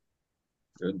week.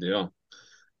 Good deal.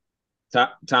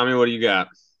 Tommy, what do you got?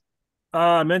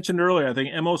 I mentioned earlier, I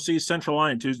think MOC Central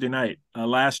Line Tuesday night.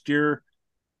 Last year,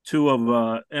 two of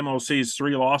MOC's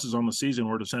 3 losses on the season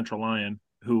were to Central Lyon,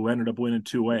 who ended up winning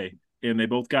 2A, and they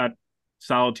both got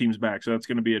solid teams back. So that's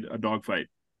going to be a dogfight.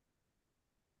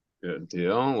 Good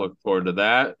deal. Look forward to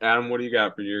that. Adam, what do you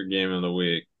got for your game of the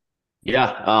week?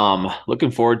 Yeah,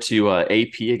 looking forward to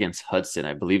AP against Hudson.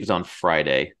 I believe it's on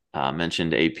Friday.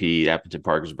 Mentioned AP Appleton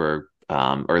Parkersburg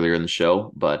earlier in the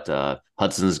show, but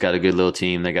Hudson's got a good little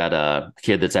team. They got a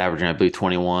kid that's averaging, I believe,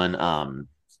 21.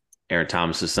 Aaron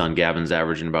Thomas's son Gavin's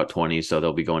averaging about 20, so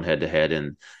they'll be going head to head.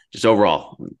 And just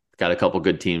overall, got a couple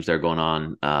good teams there going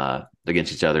on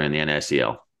against each other in the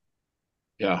NICL.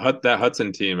 Yeah, that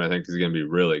Hudson team I think is going to be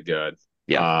really good.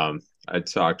 Yeah. I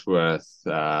talked with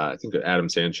I think Adam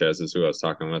Sanchez is who I was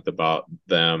talking with about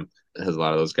them. It has a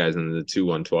lot of those guys in the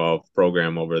 2-1-12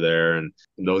 program over there, and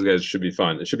those guys should be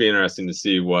fun. It should be interesting to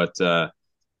see what had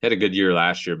a good year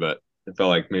last year, but it felt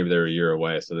like maybe they're a year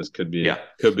away. So this could be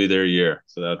their year.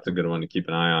 So that's a good one to keep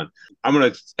an eye on. I'm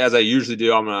gonna, as I usually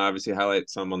do, I'm gonna obviously highlight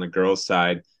some on the girls'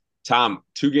 side. Tom,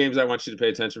 2 games I want you to pay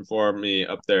attention for me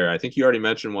up there. I think you already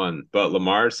mentioned one, but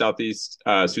Lamar Southeast,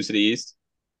 Sioux City East,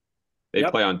 they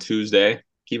play on Tuesday.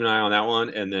 Keep an eye on that one.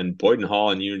 And then Boyden Hall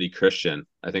and Unity Christian,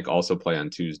 I think, also play on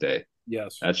Tuesday.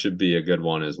 Yes. That should be a good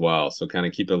one as well. So kind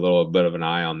of keep a little bit of an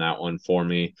eye on that one for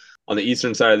me. On the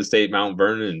eastern side of the state, Mount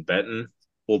Vernon and Benton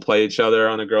will play each other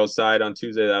on the girls' side on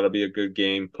Tuesday. That'll be a good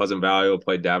game. Pleasant Valley will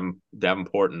play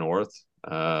Davenport North.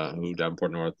 Who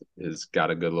Davenport North has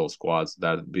got a good little squad, so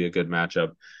that'd be a good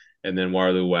matchup. And then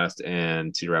Waterloo West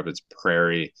and Cedar Rapids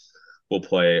Prairie will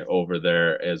play over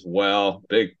there as well.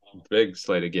 Big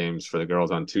slate of games for the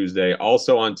girls on Tuesday.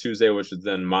 Also on Tuesday, which is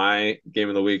then my game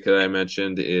of the week that I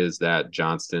mentioned, is that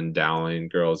Johnston Dowling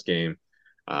girls game.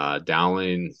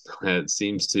 Dowling, it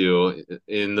seems to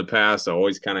in the past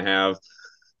always kind of have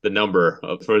the number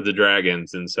for the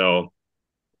Dragons, and so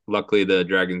luckily the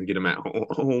Dragons get them at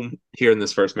home here in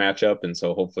this first matchup, and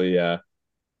so hopefully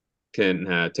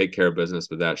can take care of business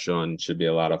with that show, and should be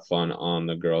a lot of fun on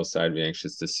the girls' side. Be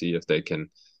anxious to see if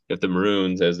the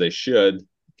Maroons, as they should,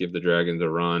 give the Dragons a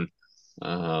run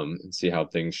and see how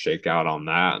things shake out on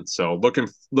that. So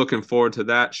looking forward to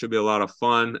that. Should be a lot of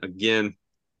fun. Again,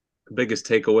 biggest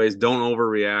takeaways: don't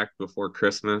overreact before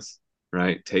Christmas.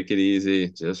 Right? Take it easy.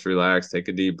 Just relax. Take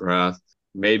a deep breath.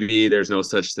 Maybe there's no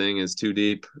such thing as too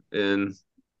deep in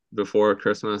before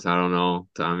Christmas. I don't know,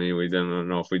 Tommy. We didn't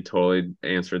know if we totally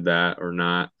answered that or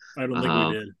not. I don't think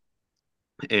we did.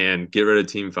 And get rid of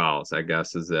team fouls, I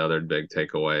guess, is the other big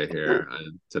takeaway here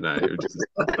tonight.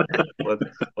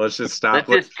 Let's just stop.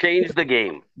 Let's just change the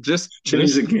game. Just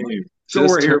change the game. So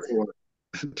we're here for it.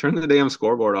 Turn the damn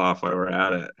scoreboard off while we're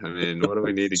at it. I mean, what do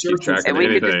we need to keep track of we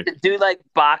anything? Could do like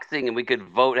boxing, and we could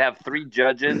vote, have 3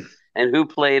 judges, and who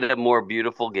played a more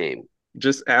beautiful game.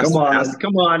 Just ask.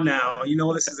 Come on now. You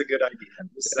know this is a good idea.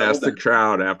 Ask the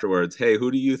crowd afterwards. Hey,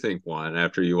 who do you think won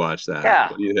after you watched that? Yeah.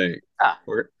 What do you think? Yeah.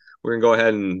 We're gonna go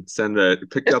ahead and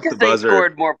pick Just up the They buzzer.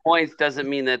 scored more points doesn't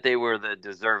mean that they were the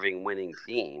deserving winning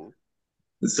team.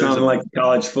 It sounds like the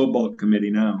college football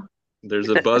committee now. There's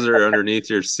a buzzer underneath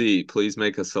your seat. Please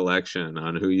make a selection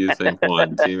on who you think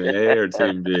won, Team A or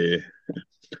Team B.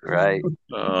 Right.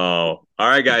 Oh, all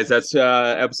right, guys. That's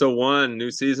episode 1,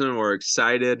 new season. We're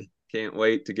excited. Can't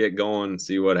wait to get going and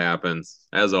see what happens.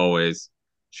 As always,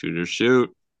 shooters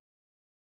shoot.